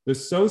come. The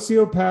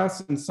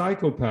sociopath and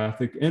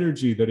psychopathic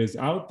energy that is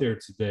out there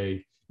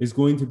today is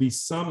going to be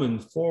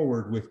summoned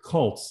forward with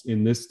cults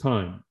in this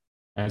time.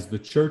 As the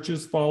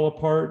churches fall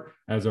apart,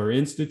 as our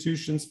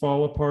institutions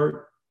fall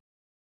apart,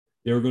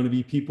 there are going to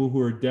be people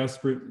who are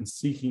desperate and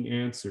seeking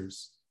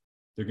answers.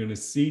 They're going to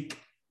seek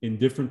in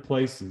different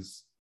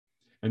places,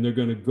 and they're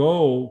going to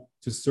go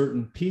to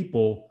certain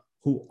people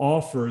who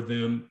offer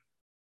them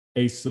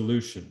a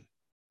solution.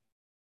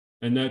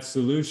 And that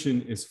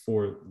solution is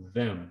for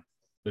them.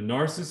 The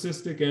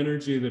narcissistic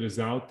energy that is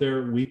out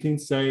there, we can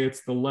say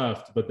it's the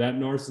left, but that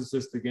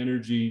narcissistic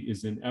energy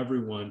is in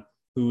everyone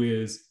who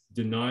is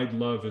denied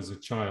love as a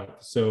child.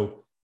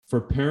 So for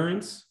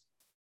parents,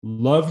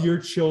 love your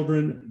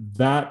children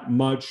that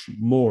much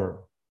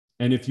more.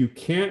 And if you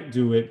can't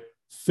do it,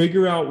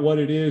 figure out what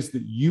it is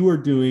that you are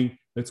doing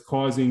that's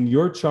causing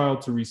your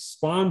child to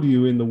respond to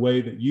you in the way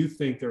that you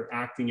think they're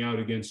acting out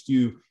against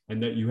you,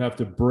 and that you have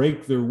to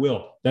break their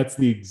will. That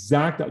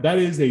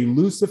is a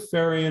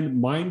Luciferian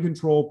mind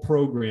control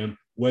program,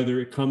 whether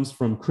it comes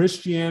from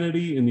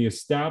Christianity and the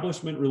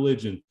establishment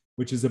religion,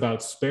 which is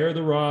about spare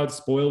the rod,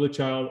 spoil the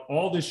child,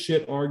 all this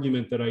shit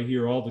argument that I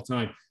hear all the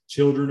time.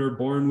 Children are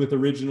born with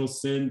original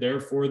sin,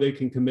 therefore they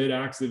can commit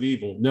acts of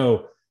evil.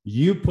 No,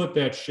 You put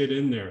that shit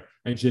in there.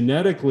 And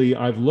genetically,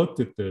 I've looked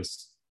at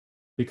this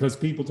because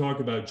people talk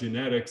about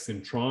genetics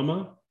and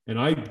trauma. And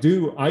I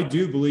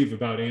do believe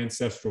about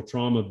ancestral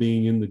trauma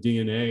being in the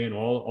DNA and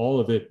all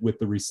of it with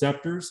the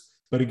receptors.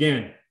 But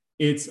again,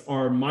 it's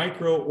our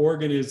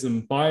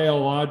microorganism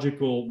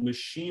biological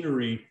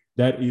machinery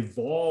that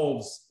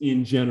evolves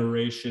in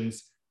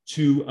generations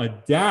to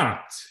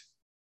adapt,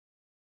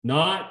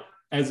 not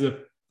as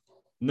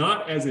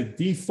a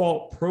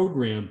default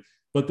program,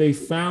 but they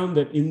found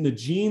that in the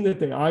gene that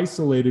they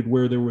isolated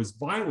where there was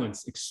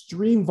violence,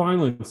 extreme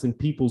violence in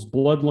people's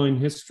bloodline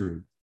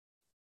history,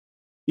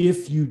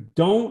 if you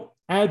don't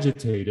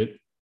agitate it,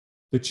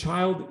 the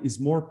child is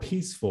more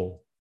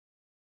peaceful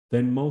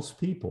than most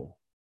people,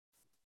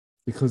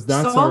 because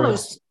soul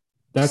is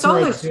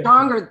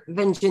stronger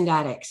than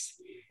genetics.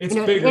 It's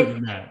bigger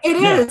than that. It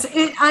is.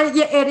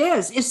 It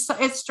is.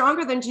 It's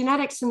stronger than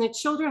genetics, and the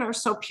children are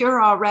so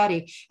pure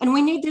already. And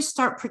we need to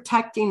start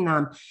protecting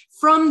them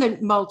from the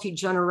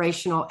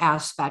multi-generational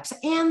aspects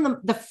and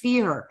the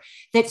fear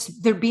that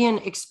they're being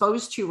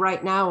exposed to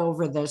right now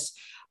over this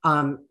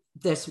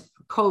this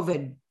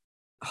COVID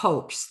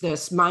hoax,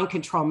 this mind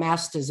control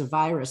masked as a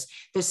virus,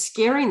 the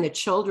scaring the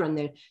children,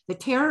 the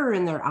terror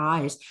in their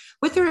eyes,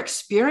 what they're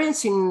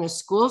experiencing in the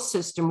school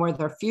system, where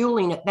they're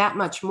fueling it that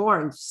much more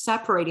and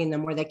separating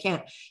them, where they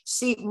can't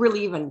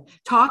really even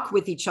talk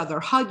with each other,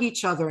 hug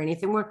each other,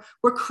 anything.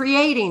 We're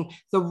creating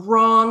the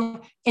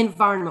wrong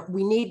environment.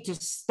 We need to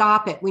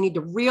stop it. We need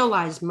to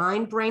realize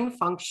mind-brain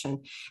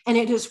function, and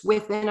it is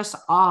within us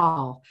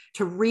all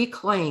to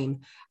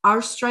reclaim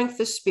our strength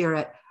of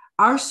spirit,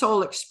 our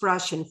soul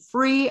expression,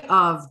 free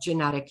of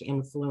genetic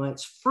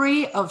influence,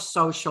 free of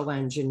social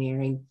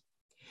engineering,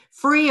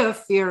 free of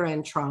fear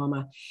and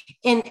trauma.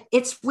 And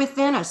it's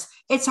within us.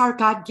 It's our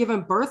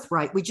God-given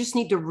birthright. We just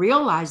need to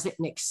realize it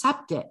and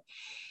accept it.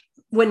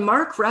 When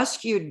Mark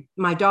rescued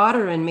my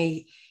daughter and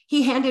me,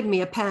 he handed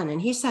me a pen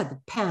and he said,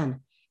 the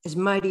pen is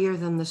mightier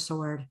than the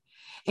sword.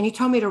 And he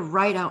told me to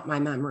write out my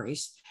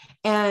memories.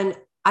 And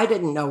I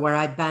didn't know where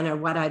I'd been or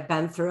what I'd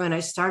been through. And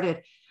I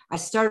started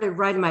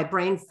writing. My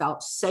brain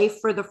felt safe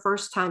for the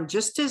first time,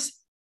 just as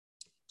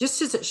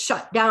it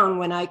shut down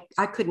when I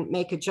couldn't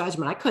make a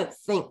judgment. I couldn't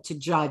think to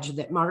judge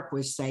that Mark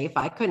was safe.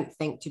 I couldn't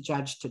think to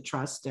judge to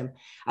trust him.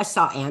 I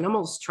saw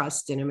animals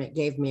trust in him. It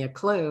gave me a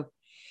clue.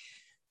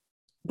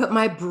 But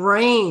my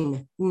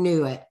brain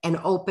knew it and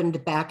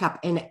opened back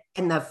up, and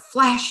the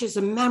flashes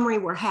of memory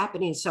were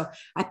happening. So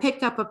I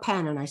picked up a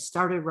pen and I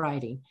started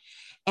writing.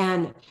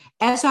 And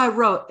as I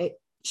wrote, it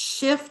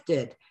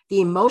shifted the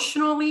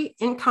emotionally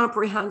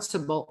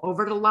incomprehensible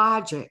over to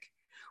logic,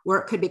 where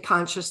it could be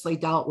consciously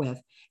dealt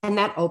with. And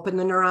that opened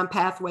the neuron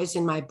pathways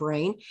in my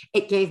brain.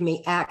 It gave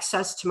me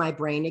access to my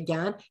brain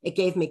again. It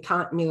gave me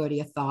continuity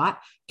of thought,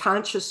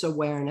 conscious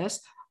awareness.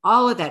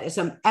 All of that is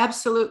an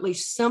absolutely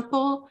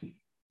simple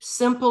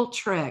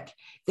trick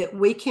that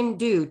we can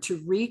do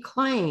to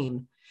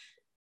reclaim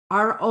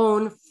our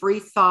own free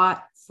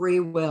thought, free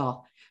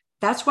will.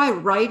 That's why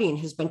writing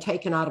has been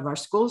taken out of our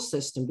school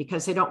system,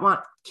 because they don't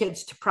want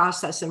kids to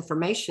process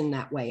information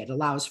that way. It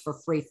allows for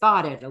free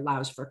thought. It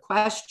allows for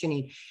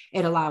questioning.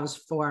 It allows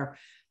for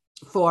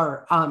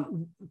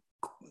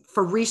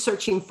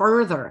researching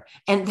further.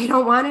 And they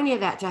don't want any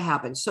of that to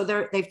happen. So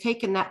they've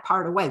taken that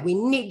part away. We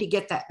need to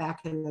get that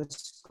back in the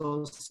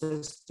school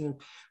system.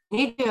 We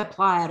need to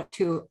apply it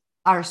to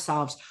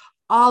ourselves.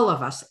 All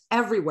of us,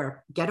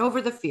 everywhere. Get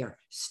over the fear.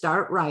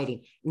 Start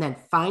writing, and then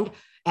find,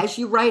 as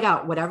you write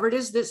out whatever it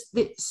is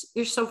that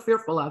you're so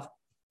fearful of,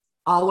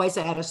 always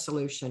add a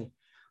solution.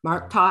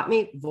 Mark taught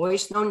me,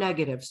 voice no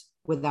negatives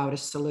without a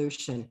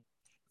solution.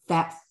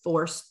 That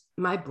forced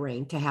my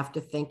brain to have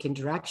to think in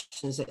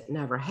directions it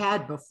never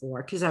had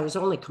before, because I was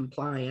only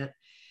compliant,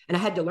 and I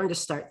had to learn to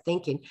start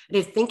thinking. I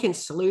did think in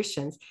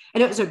solutions,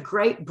 and it was a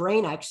great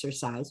brain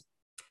exercise.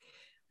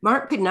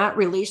 Mark could not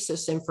release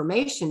this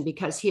information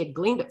because he had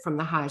gleaned it from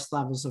the highest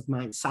levels of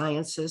mind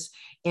sciences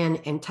and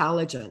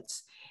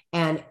intelligence,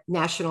 and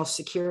national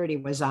security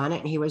was on it,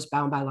 and he was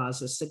bound by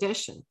laws of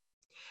sedition.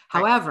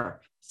 However,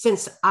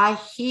 since I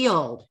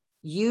healed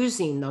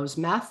using those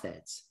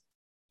methods,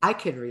 I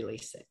could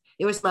release it.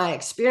 It was my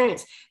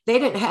experience. They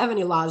didn't have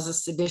any laws of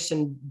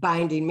sedition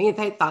binding me.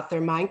 They thought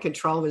their mind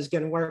control was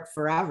going to work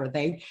forever.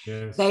 They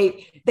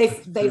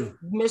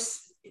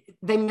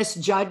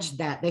misjudged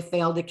that. They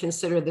failed to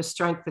consider the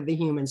strength of the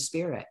human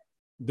spirit.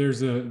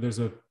 There's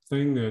a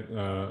thing that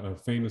a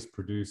famous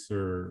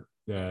producer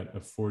that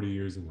of 40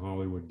 years in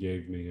Hollywood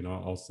gave me, and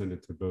I'll send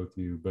it to both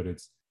of you, but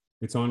it's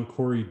on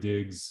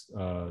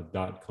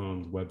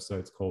CoreyDiggs.com's website.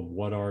 It's called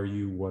What Are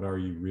You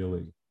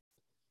Really?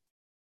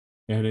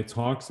 And it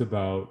talks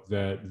about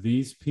that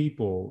these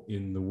people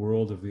in the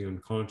world of the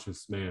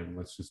unconscious man,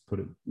 let's just put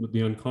it,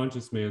 the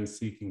unconscious man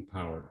seeking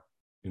power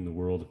in the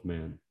world of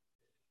man,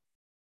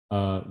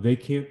 they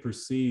can't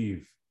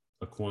perceive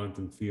a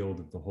quantum field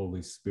of the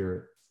Holy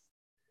Spirit.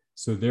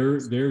 So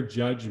their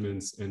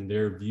judgments and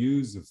their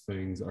views of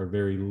things are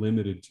very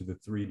limited to the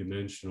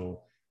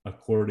three-dimensional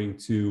according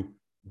to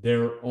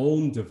their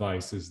own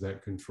devices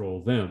that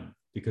control them,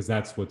 because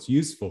that's what's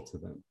useful to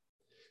them.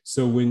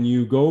 So when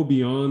you go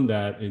beyond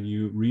that and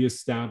you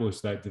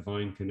reestablish that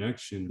divine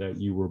connection that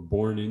you were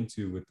born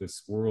into with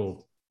this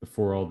world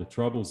before all the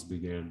troubles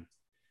began,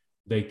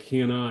 they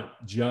cannot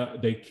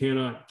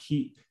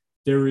keep,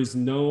 there is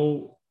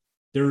no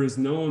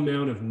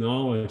amount of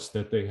knowledge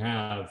that they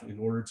have in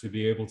order to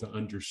be able to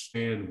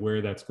understand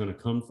where that's going to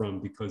come from,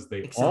 because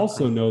they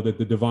also know that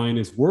the divine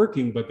is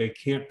working, but they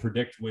can't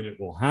predict when it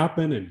will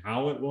happen and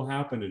how it will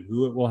happen and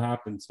who it will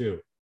happen to.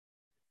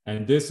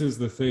 And this is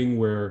the thing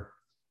where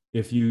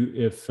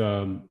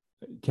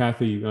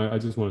Cathy, I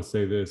just want to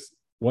say this,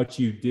 what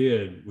you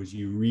did was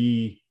you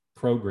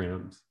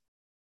reprogrammed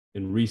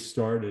and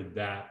restarted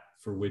that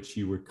for which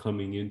you were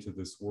coming into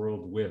this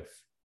world with.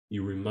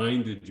 You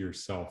reminded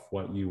yourself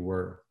what you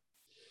were.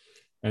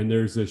 And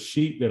there's a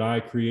sheet that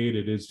I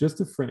created. It's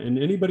just a friend, and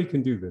anybody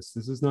can do this.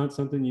 This is not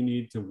something you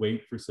need to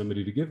wait for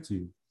somebody to give to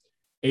you.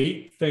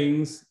 8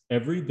 things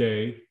every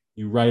day.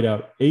 You write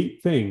out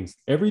 8 things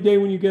every day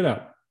when you get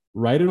up.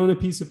 Write it on a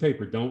piece of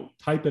paper. Don't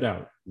type it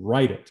out.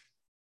 Write it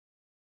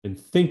and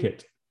think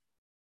it.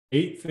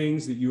 8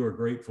 things that you are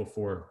grateful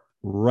for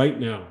right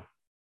now.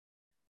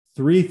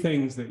 3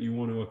 things that you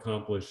want to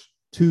accomplish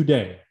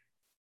today,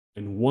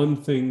 and 1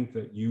 thing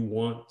that you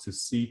want to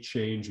see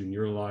change in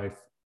your life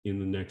in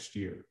the next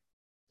year.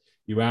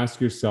 You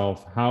ask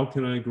yourself, how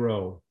can I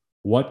grow?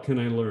 What can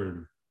I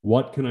learn?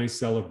 What can I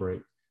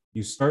celebrate?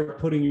 You start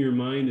putting your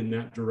mind in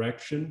that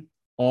direction.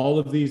 All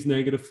of these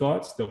negative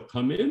thoughts, they'll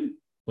come in,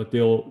 but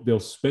they'll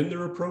spend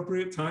their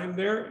appropriate time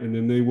there, and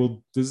then they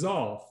will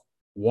dissolve.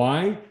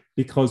 Why?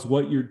 Because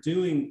what you're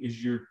doing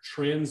is you're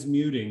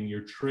transmuting,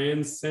 you're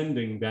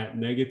transcending that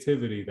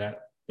negativity,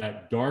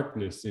 that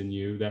darkness in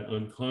you, that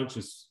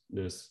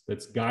unconsciousness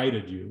that's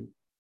guided you,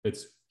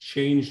 that's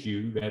changed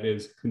you, that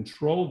has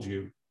controlled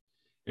you.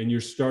 And you're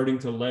starting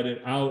to let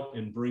it out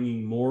and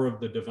bringing more of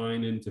the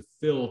divine in to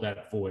fill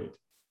that void.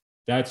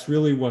 That's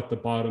really what the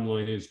bottom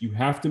line is. You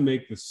have to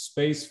make the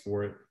space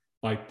for it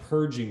by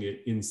purging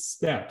it in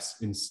steps,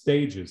 in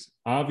stages.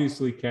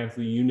 Obviously,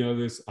 Cathy, you know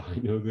this, I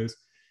know this.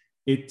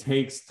 It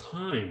takes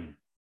time.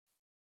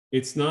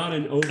 It's not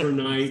an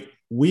overnight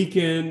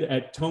weekend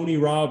at Tony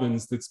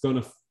Robbins that's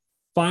going to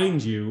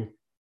find you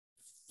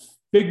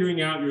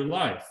figuring out your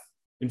life.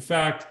 In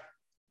fact,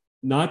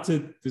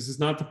 this is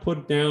not to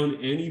put down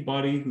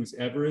anybody who's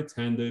ever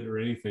attended or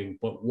anything,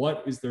 but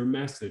what is their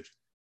message?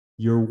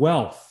 Your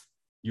wealth,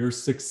 your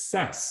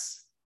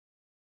success,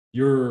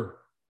 your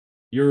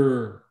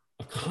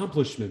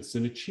accomplishments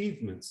and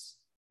achievements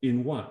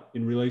in what?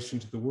 In relation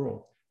to the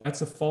world.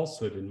 That's a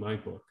falsehood in my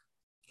book.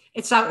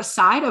 It's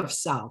outside of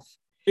self.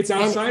 It's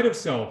outside of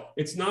self.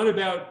 It's not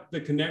about the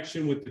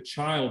connection with the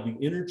child,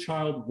 the inner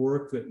child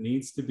work that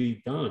needs to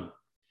be done.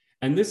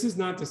 And this is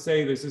not to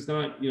say, this is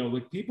not,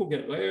 like people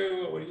get,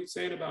 hey, what are you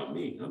saying about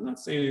me? I'm not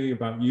saying anything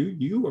about you.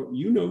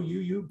 You know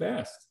you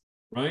best,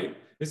 right?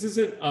 This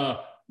isn't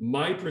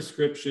my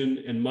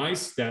prescription and my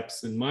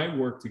steps and my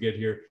work to get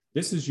here.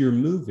 This is your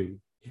movie.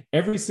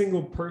 Every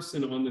single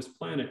person on this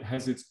planet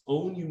has its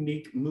own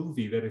unique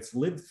movie that it's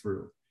lived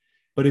through.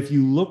 But if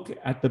you look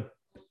at the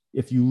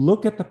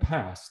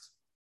past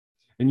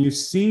and you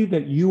see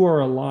that you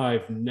are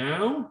alive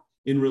now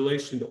in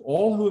relation to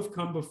all who have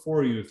come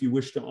before you, if you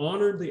wish to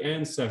honor the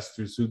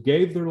ancestors who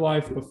gave their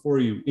life before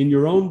you in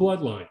your own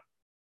bloodline,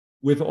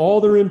 with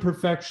all their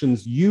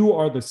imperfections, you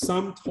are the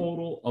sum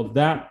total of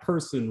that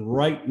person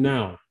right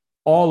now,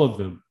 all of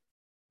them.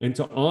 And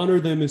to honor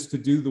them is to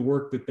do the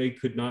work that they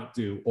could not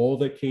do, all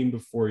that came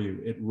before you.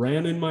 It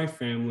ran in my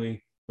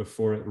family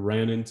before it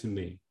ran into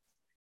me.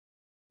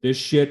 This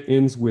shit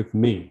ends with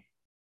me.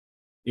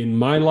 In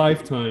my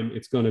lifetime,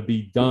 it's going to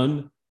be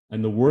done,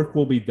 and the work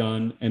will be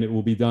done, and it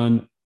will be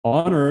done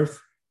on earth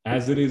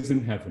as it is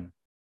in heaven.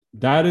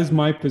 That is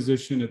my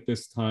position at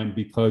this time,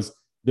 because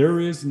there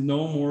is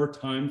no more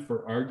time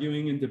for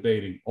arguing and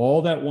debating.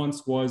 All that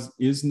once was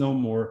is no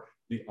more.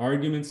 The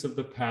arguments of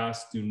the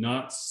past do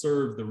not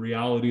serve the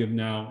reality of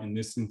now in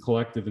this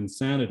collective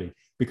insanity,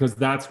 because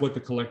that's what the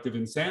collective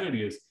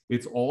insanity is.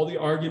 It's all the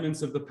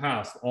arguments of the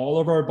past, all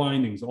of our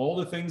bindings, all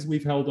the things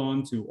we've held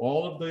on to,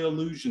 all of the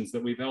illusions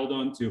that we've held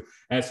on to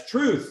as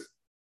truth.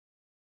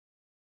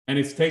 And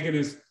it's taken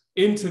us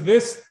into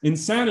this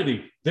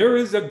insanity. There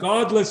is a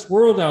godless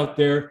world out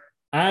there,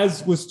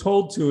 as was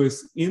told to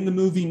us in the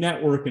movie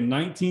Network in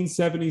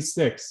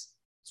 1976.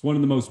 It's one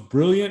of the most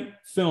brilliant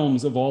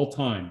films of all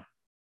time.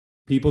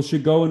 People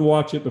should go and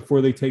watch it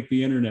before they take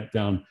the internet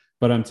down.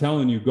 But I'm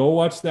telling you, go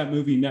watch that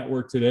movie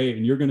Network today,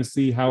 and you're going to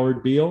see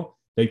Howard Beale.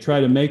 They try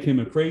to make him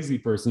a crazy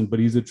person, but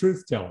he's a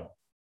truth teller,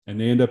 and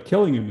they end up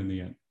killing him in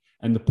the end.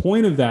 And the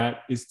point of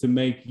that is to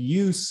make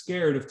you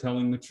scared of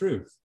telling the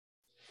truth.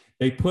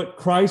 They put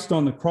Christ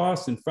on the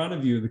cross in front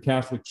of you, the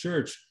Catholic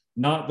Church,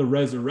 not the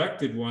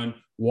resurrected one.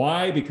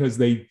 Why? Because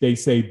they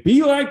say,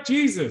 be like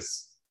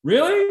Jesus.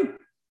 Really?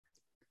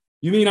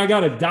 You mean I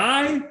got to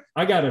die?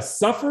 I got to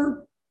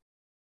suffer?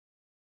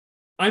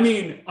 I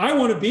mean, I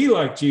want to be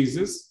like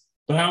Jesus,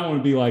 but I don't want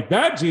to be like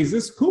that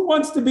Jesus. Who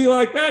wants to be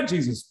like that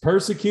Jesus?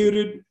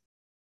 Persecuted,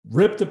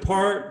 ripped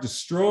apart,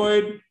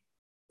 destroyed,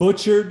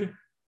 butchered,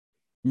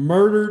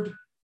 murdered,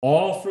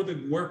 all for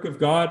the work of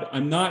God.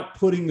 I'm not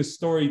putting the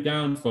story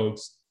down,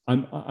 folks.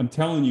 I'm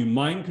telling you,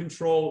 mind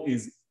control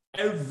is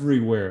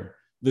everywhere.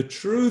 The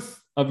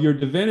truth of your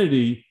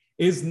divinity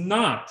is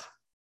not,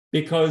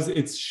 because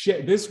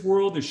this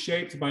world is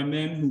shaped by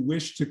men who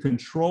wish to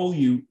control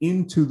you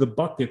into the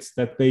buckets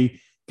that they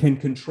can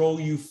control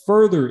you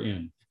further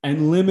in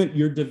and limit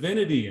your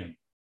divinity in,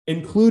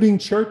 including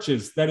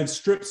churches that have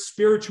stripped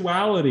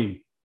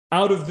spirituality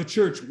out of the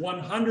church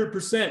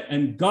 100%.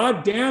 And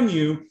God damn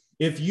you,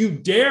 if you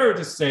dare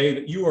to say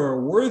that you are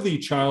a worthy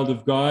child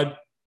of God,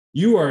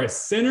 you are a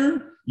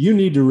sinner, you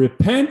need to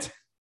repent,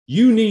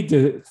 you need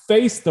to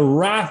face the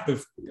wrath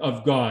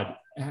of God.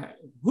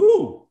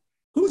 Who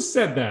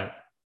said that?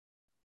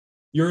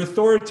 Your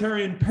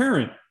authoritarian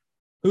parent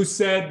who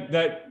said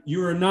that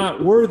you are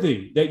not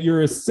worthy, that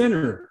you're a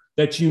sinner,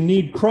 that you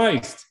need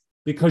Christ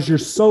because you're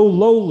so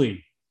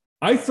lowly.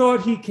 I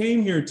thought he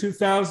came here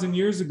 2,000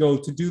 years ago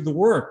to do the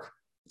work,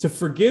 to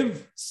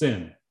forgive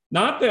sin.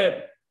 Not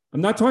that,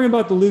 I'm not talking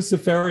about the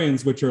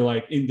Luciferians, which are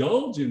like,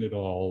 indulge in it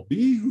all,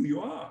 be who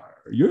you are,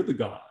 you're the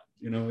God.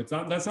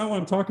 That's not what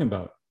I'm talking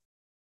about.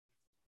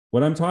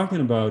 What I'm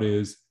talking about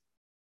is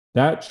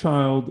that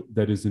child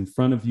that is in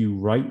front of you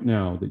right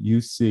now that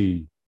you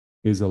see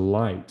is a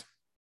light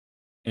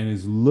and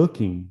is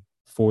looking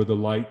for the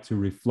light to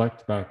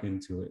reflect back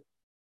into it.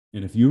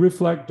 And if you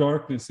reflect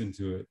darkness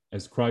into it,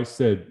 as Christ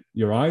said,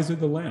 your eyes are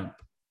the lamp.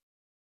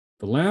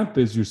 The lamp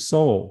is your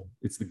soul.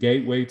 It's the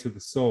gateway to the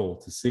soul,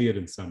 to see it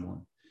in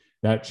someone.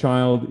 That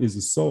child is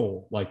a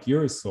soul, like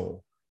you're a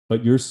soul,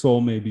 but your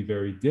soul may be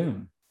very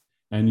dim.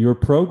 And your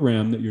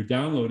program that you're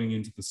downloading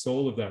into the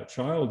soul of that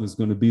child is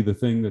going to be the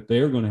thing that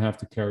they're going to have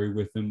to carry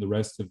with them the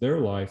rest of their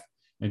life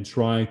and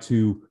try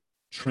to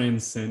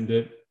transcend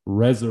it,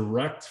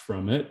 resurrect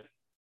from it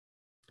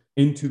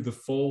into the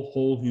full,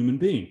 whole human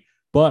being.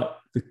 But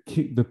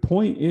the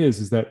point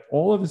is that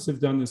all of us have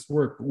done this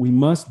work. We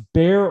must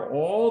bear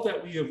all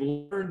that we have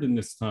learned in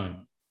this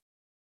time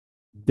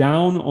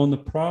down on the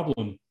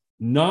problem,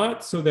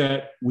 not so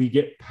that we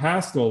get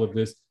past all of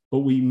this, but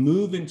we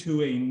move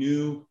into a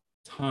new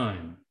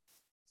time.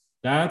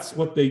 That's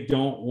what they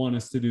don't want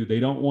us to do.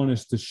 They don't want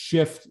us to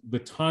shift the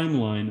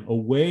timeline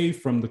away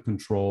from the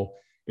control.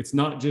 It's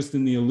not just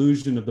in the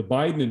illusion of the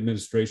Biden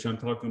administration. I'm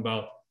talking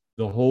about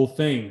the whole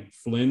thing.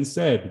 Flynn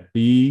said,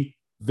 be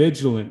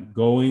vigilant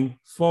going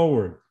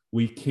forward.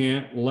 We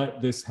can't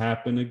let this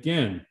happen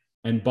again.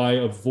 And by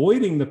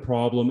avoiding the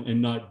problem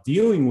and not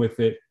dealing with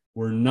it,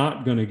 we're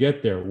not going to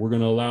get there. We're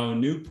going to allow a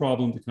new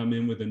problem to come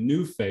in with a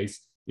new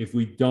face if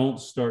we don't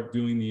start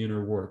doing the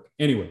inner work.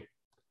 Anyway,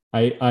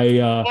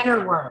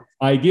 Inner work.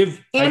 I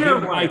give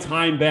my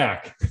time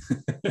back.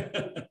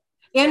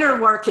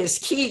 Inner work is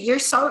key. You're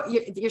so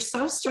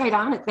straight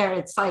on it there.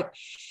 It's like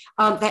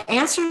the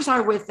answers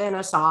are within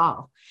us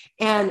all.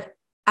 And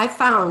I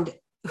found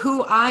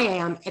who I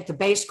am at the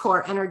base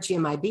core energy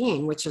of my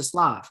being, which is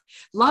love.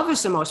 Love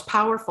is the most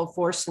powerful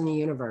force in the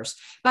universe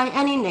by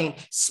any name,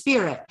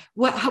 spirit,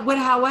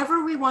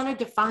 however we want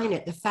to define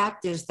it. The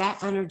fact is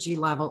that energy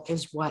level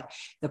is what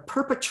the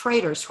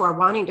perpetrators who are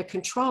wanting to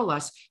control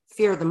us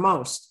fear the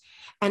most.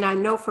 And I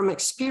know from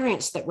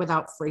experience that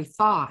without free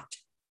thought,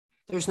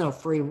 there's no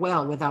free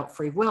will. Without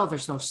free will,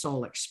 there's no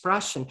soul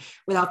expression.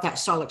 Without that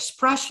soul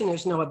expression,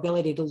 there's no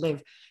ability to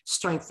live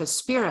strength of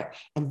spirit.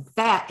 And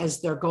that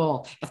is their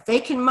goal. If they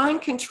can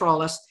mind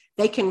control us,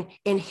 they can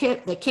they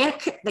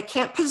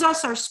can't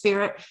possess our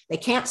spirit. They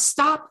can't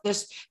stop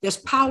this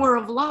power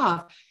of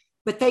love,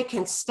 but they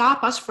can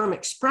stop us from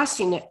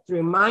expressing it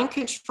through mind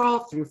control,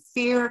 through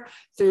fear,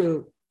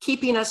 through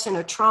keeping us in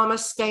a trauma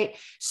state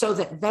so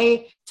that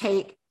they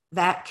take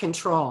that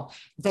control.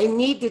 They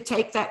need to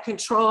take that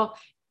control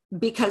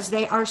because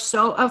they are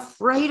so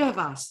afraid of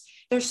us.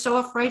 They're so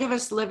afraid of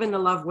us living the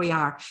love we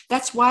are.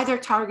 That's why they're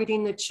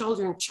targeting the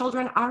children.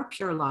 Children are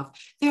pure love.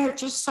 They're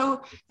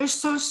so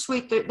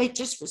sweet. They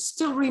just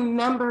still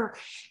remember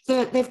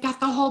they've got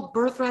the whole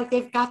birthright.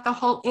 They've got the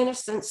whole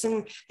innocence,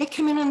 and they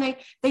come in and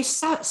they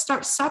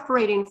start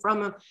separating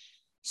from them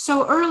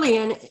so early.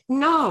 And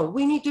no,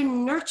 we need to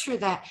nurture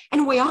that.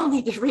 And we all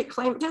need to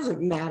reclaim. It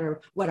doesn't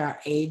matter what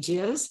our age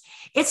is.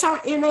 It's our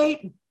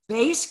innate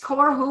base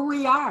core who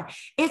we are.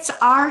 It's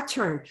our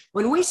turn.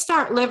 When we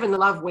start living the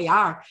love we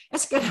are,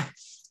 it's gonna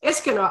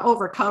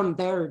overcome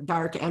their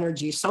dark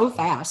energy so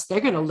fast.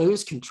 They're gonna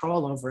lose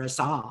control over us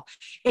all.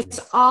 It's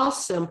all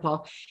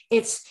simple.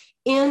 It's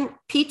in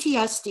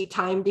PTSD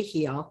time to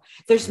heal.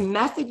 There's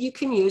method you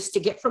can use to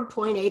get from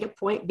point A to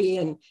point B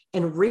and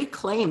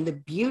reclaim the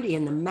beauty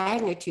and the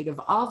magnitude of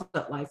all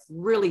that life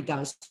really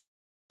does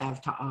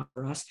have to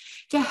offer us,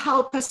 to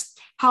help us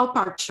help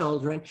our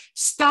children,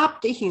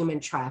 stop the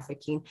human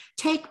trafficking,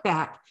 take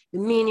back the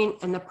meaning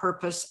and the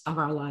purpose of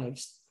our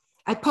lives.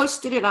 I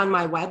posted it on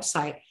my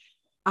website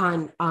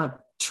on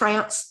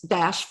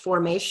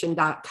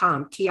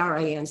trance-formation.com,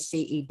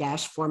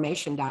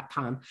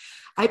 trance-formation.com.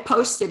 I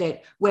posted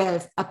it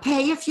with a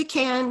pay if you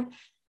can,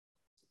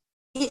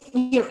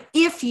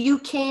 if you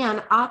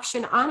can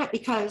option on it,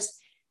 because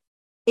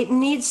it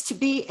needs to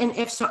be, and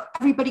if so,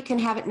 everybody can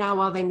have it now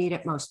while they need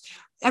it most.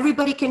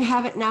 Everybody can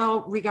have it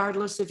now,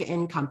 regardless of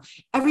income.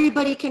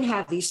 Everybody can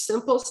have these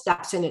simple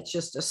steps, and it's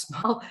just a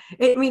small,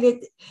 I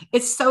mean,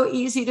 it's so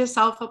easy to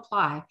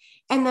self-apply.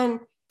 And then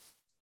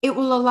it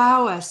will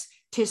allow us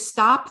to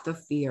stop the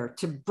fear,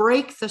 to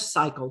break the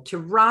cycle, to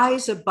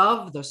rise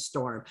above the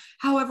storm.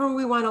 However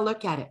we want to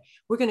look at it,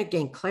 we're going to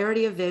gain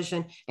clarity of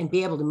vision and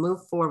be able to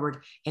move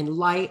forward in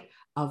light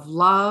of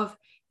love,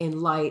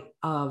 in light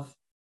of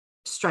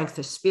strength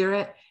of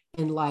spirit,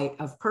 in light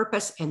of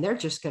purpose, and they're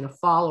just going to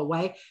fall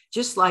away.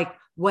 Just like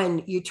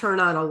when you turn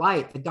on a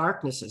light, the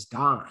darkness is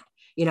gone.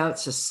 You know,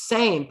 it's the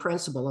same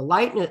principle.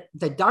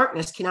 The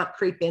darkness cannot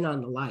creep in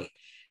on the light.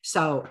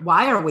 So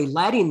why are we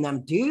letting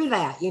them do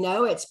that? You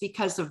know, it's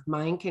because of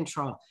mind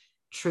control.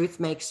 Truth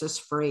makes us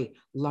free.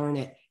 Learn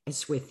it.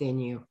 It's within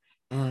you.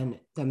 And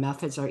the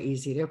methods are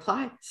easy to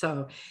apply.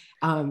 So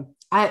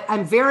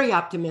I'm very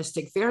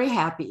optimistic, very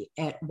happy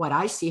at what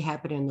I see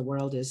happening in the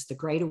world is the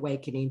Great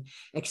Awakening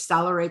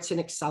accelerates and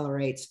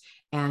accelerates,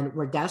 and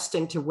we're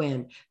destined to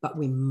win, but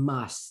we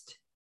must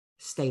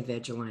stay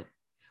vigilant.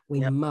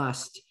 We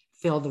must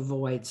fill the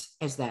voids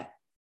as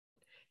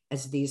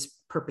these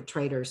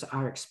perpetrators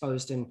are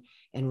exposed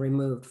and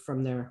removed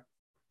from their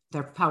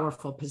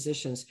powerful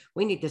positions.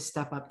 We need to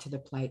step up to the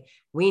plate.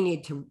 We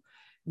need to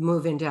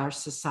move into our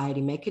society,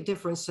 make a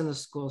difference in the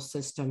school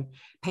system,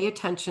 pay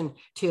attention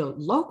to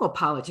local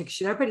politics.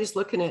 Everybody's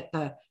looking at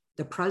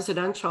the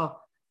presidential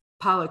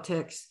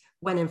politics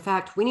when in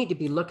fact we need to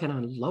be looking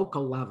on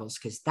local levels,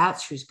 because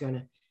that's who's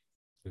going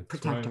to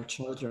protect our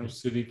children.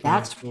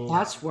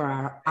 That's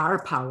where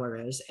our power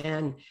is,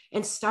 and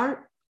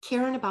start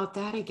caring about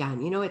that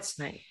again. You know, it's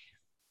right.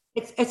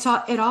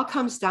 It all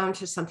comes down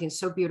to something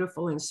so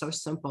beautiful and so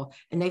simple,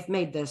 and they've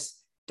made this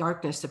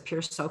darkness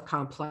appears so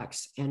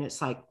complex. And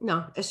it's like,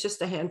 no, it's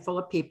just a handful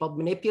of people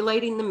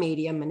manipulating the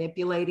media,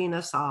 manipulating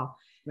us all.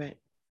 Right.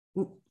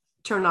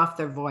 Turn off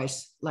their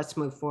voice. Let's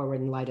move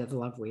forward in light of the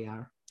love we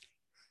are.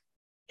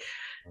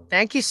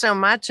 Thank you so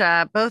much.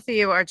 Both of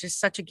you are just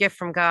such a gift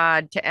from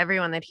God to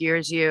everyone that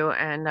hears you,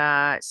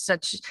 and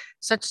such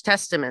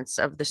testaments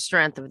of the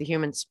strength of the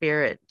human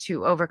spirit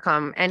to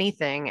overcome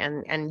anything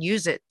and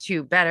use it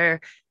to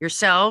better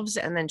yourselves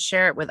and then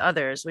share it with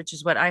others, which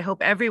is what I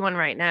hope everyone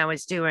right now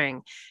is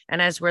doing.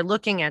 And as we're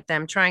looking at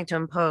them trying to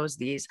impose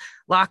these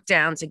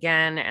lockdowns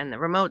again and the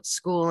remote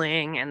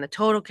schooling and the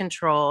total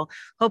control,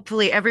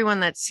 hopefully everyone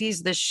that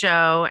sees this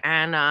show,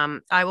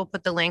 and I will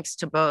put the links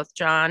to both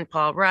John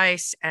Paul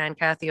Rice and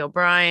Cathy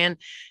O'Brien,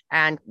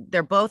 and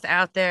they're both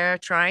out there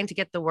trying to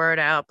get the word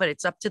out, but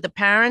it's up to the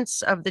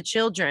parents of the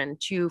children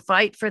to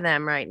fight for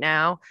them right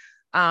now.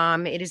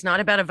 It is not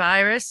about a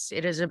virus.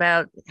 It is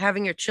about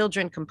having your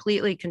children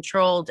completely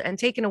controlled and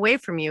taken away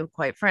from you,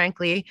 quite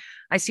frankly.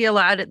 I see a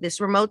lot of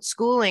this remote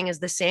schooling is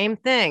the same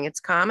thing.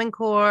 It's Common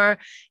Core.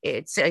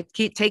 It's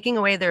taking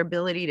away their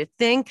ability to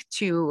think,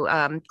 to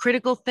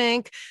critical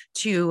think,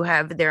 to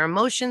have their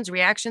emotions,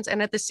 reactions.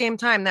 And at the same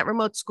time, that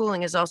remote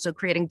schooling is also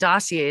creating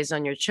dossiers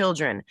on your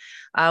children.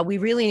 We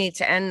really need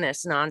to end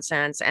this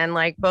nonsense. And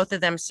like both of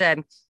them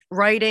said,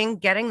 writing,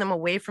 getting them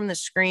away from the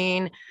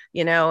screen.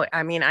 You know,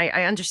 I mean,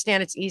 I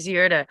understand it's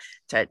easier to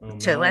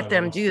let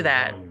them do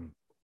that. Volume.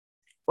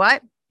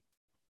 What?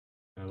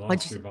 I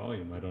lost your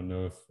volume. I don't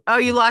know if. Oh,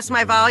 you lost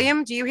my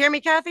volume? Do you hear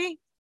me,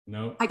 Kathy?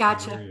 No. I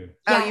got you.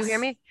 Oh, you hear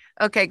me?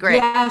 Okay, great.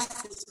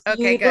 Yes.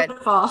 Okay,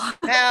 beautiful.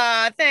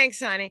 Good.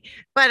 Thanks, honey.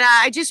 But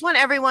I just want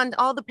everyone,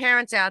 all the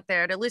parents out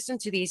there, to listen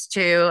to these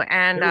two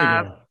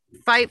and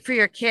fight for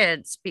your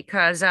kids,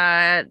 because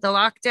the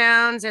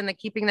lockdowns and the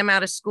keeping them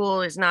out of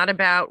school is not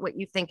about what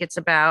you think it's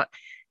about.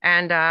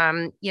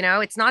 And, you know,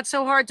 it's not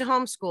so hard to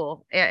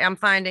homeschool. I'm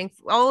finding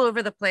all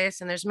over the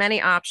place, and there's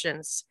many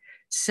options.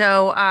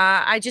 So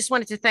I just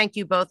wanted to thank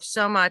you both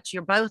so much.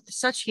 You're both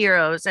such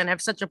heroes and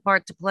have such a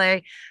part to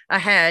play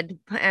ahead.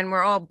 And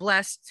we're all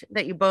blessed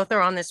that you both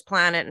are on this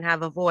planet and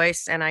have a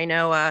voice. And I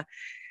know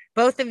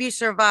both of you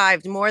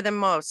survived more than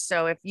most.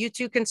 So if you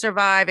two can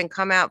survive and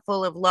come out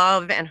full of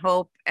love and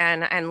hope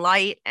and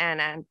light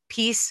and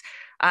peace,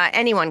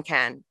 anyone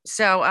can.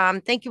 So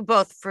thank you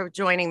both for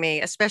joining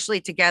me, especially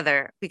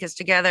together, because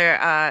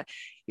together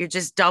you're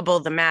just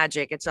double the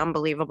magic. It's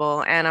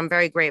unbelievable. And I'm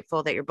very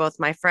grateful that you're both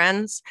my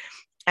friends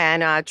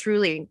and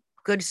truly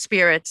good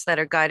spirits that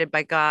are guided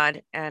by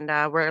God. And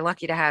we're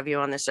lucky to have you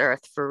on this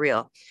earth for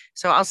real.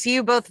 So I'll see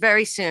you both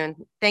very soon.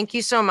 Thank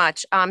you so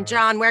much.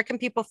 John, where can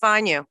people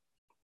find you?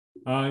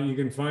 You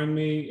can find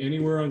me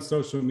anywhere on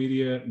social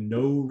media,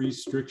 No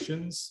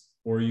Restrictions,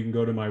 or you can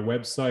go to my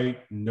website,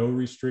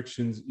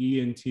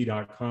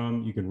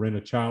 norestrictionsent.com. You can rent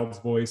A Child's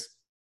Voice.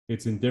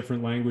 It's in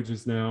different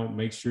languages now.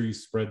 Make sure you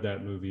spread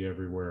that movie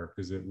everywhere,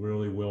 because it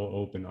really will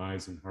open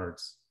eyes and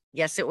hearts.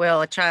 Yes, it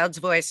will. A Child's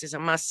Voice is a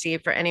must-see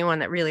for anyone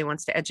that really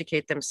wants to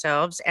educate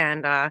themselves.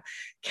 And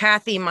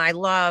Cathy, my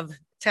love,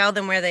 tell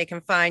them where they can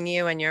find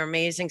you and your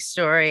amazing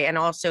story, and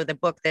also the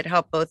book that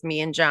helped both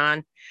me and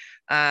John,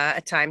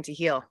 A Time to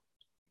Heal.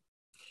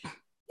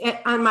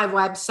 On my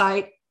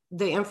website,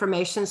 the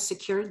information is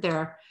secured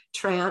there,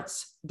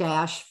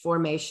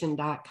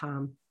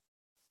 trance-formation.com.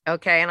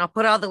 Okay, and I'll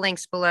put all the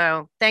links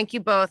below. Thank you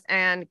both,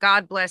 and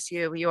God bless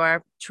you. You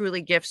are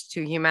truly gifts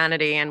to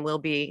humanity and will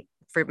be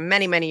for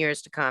many, many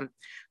years to come.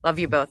 Love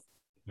you both.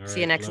 All See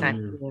you right. next Love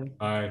time. you.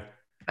 Bye.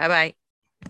 Bye bye.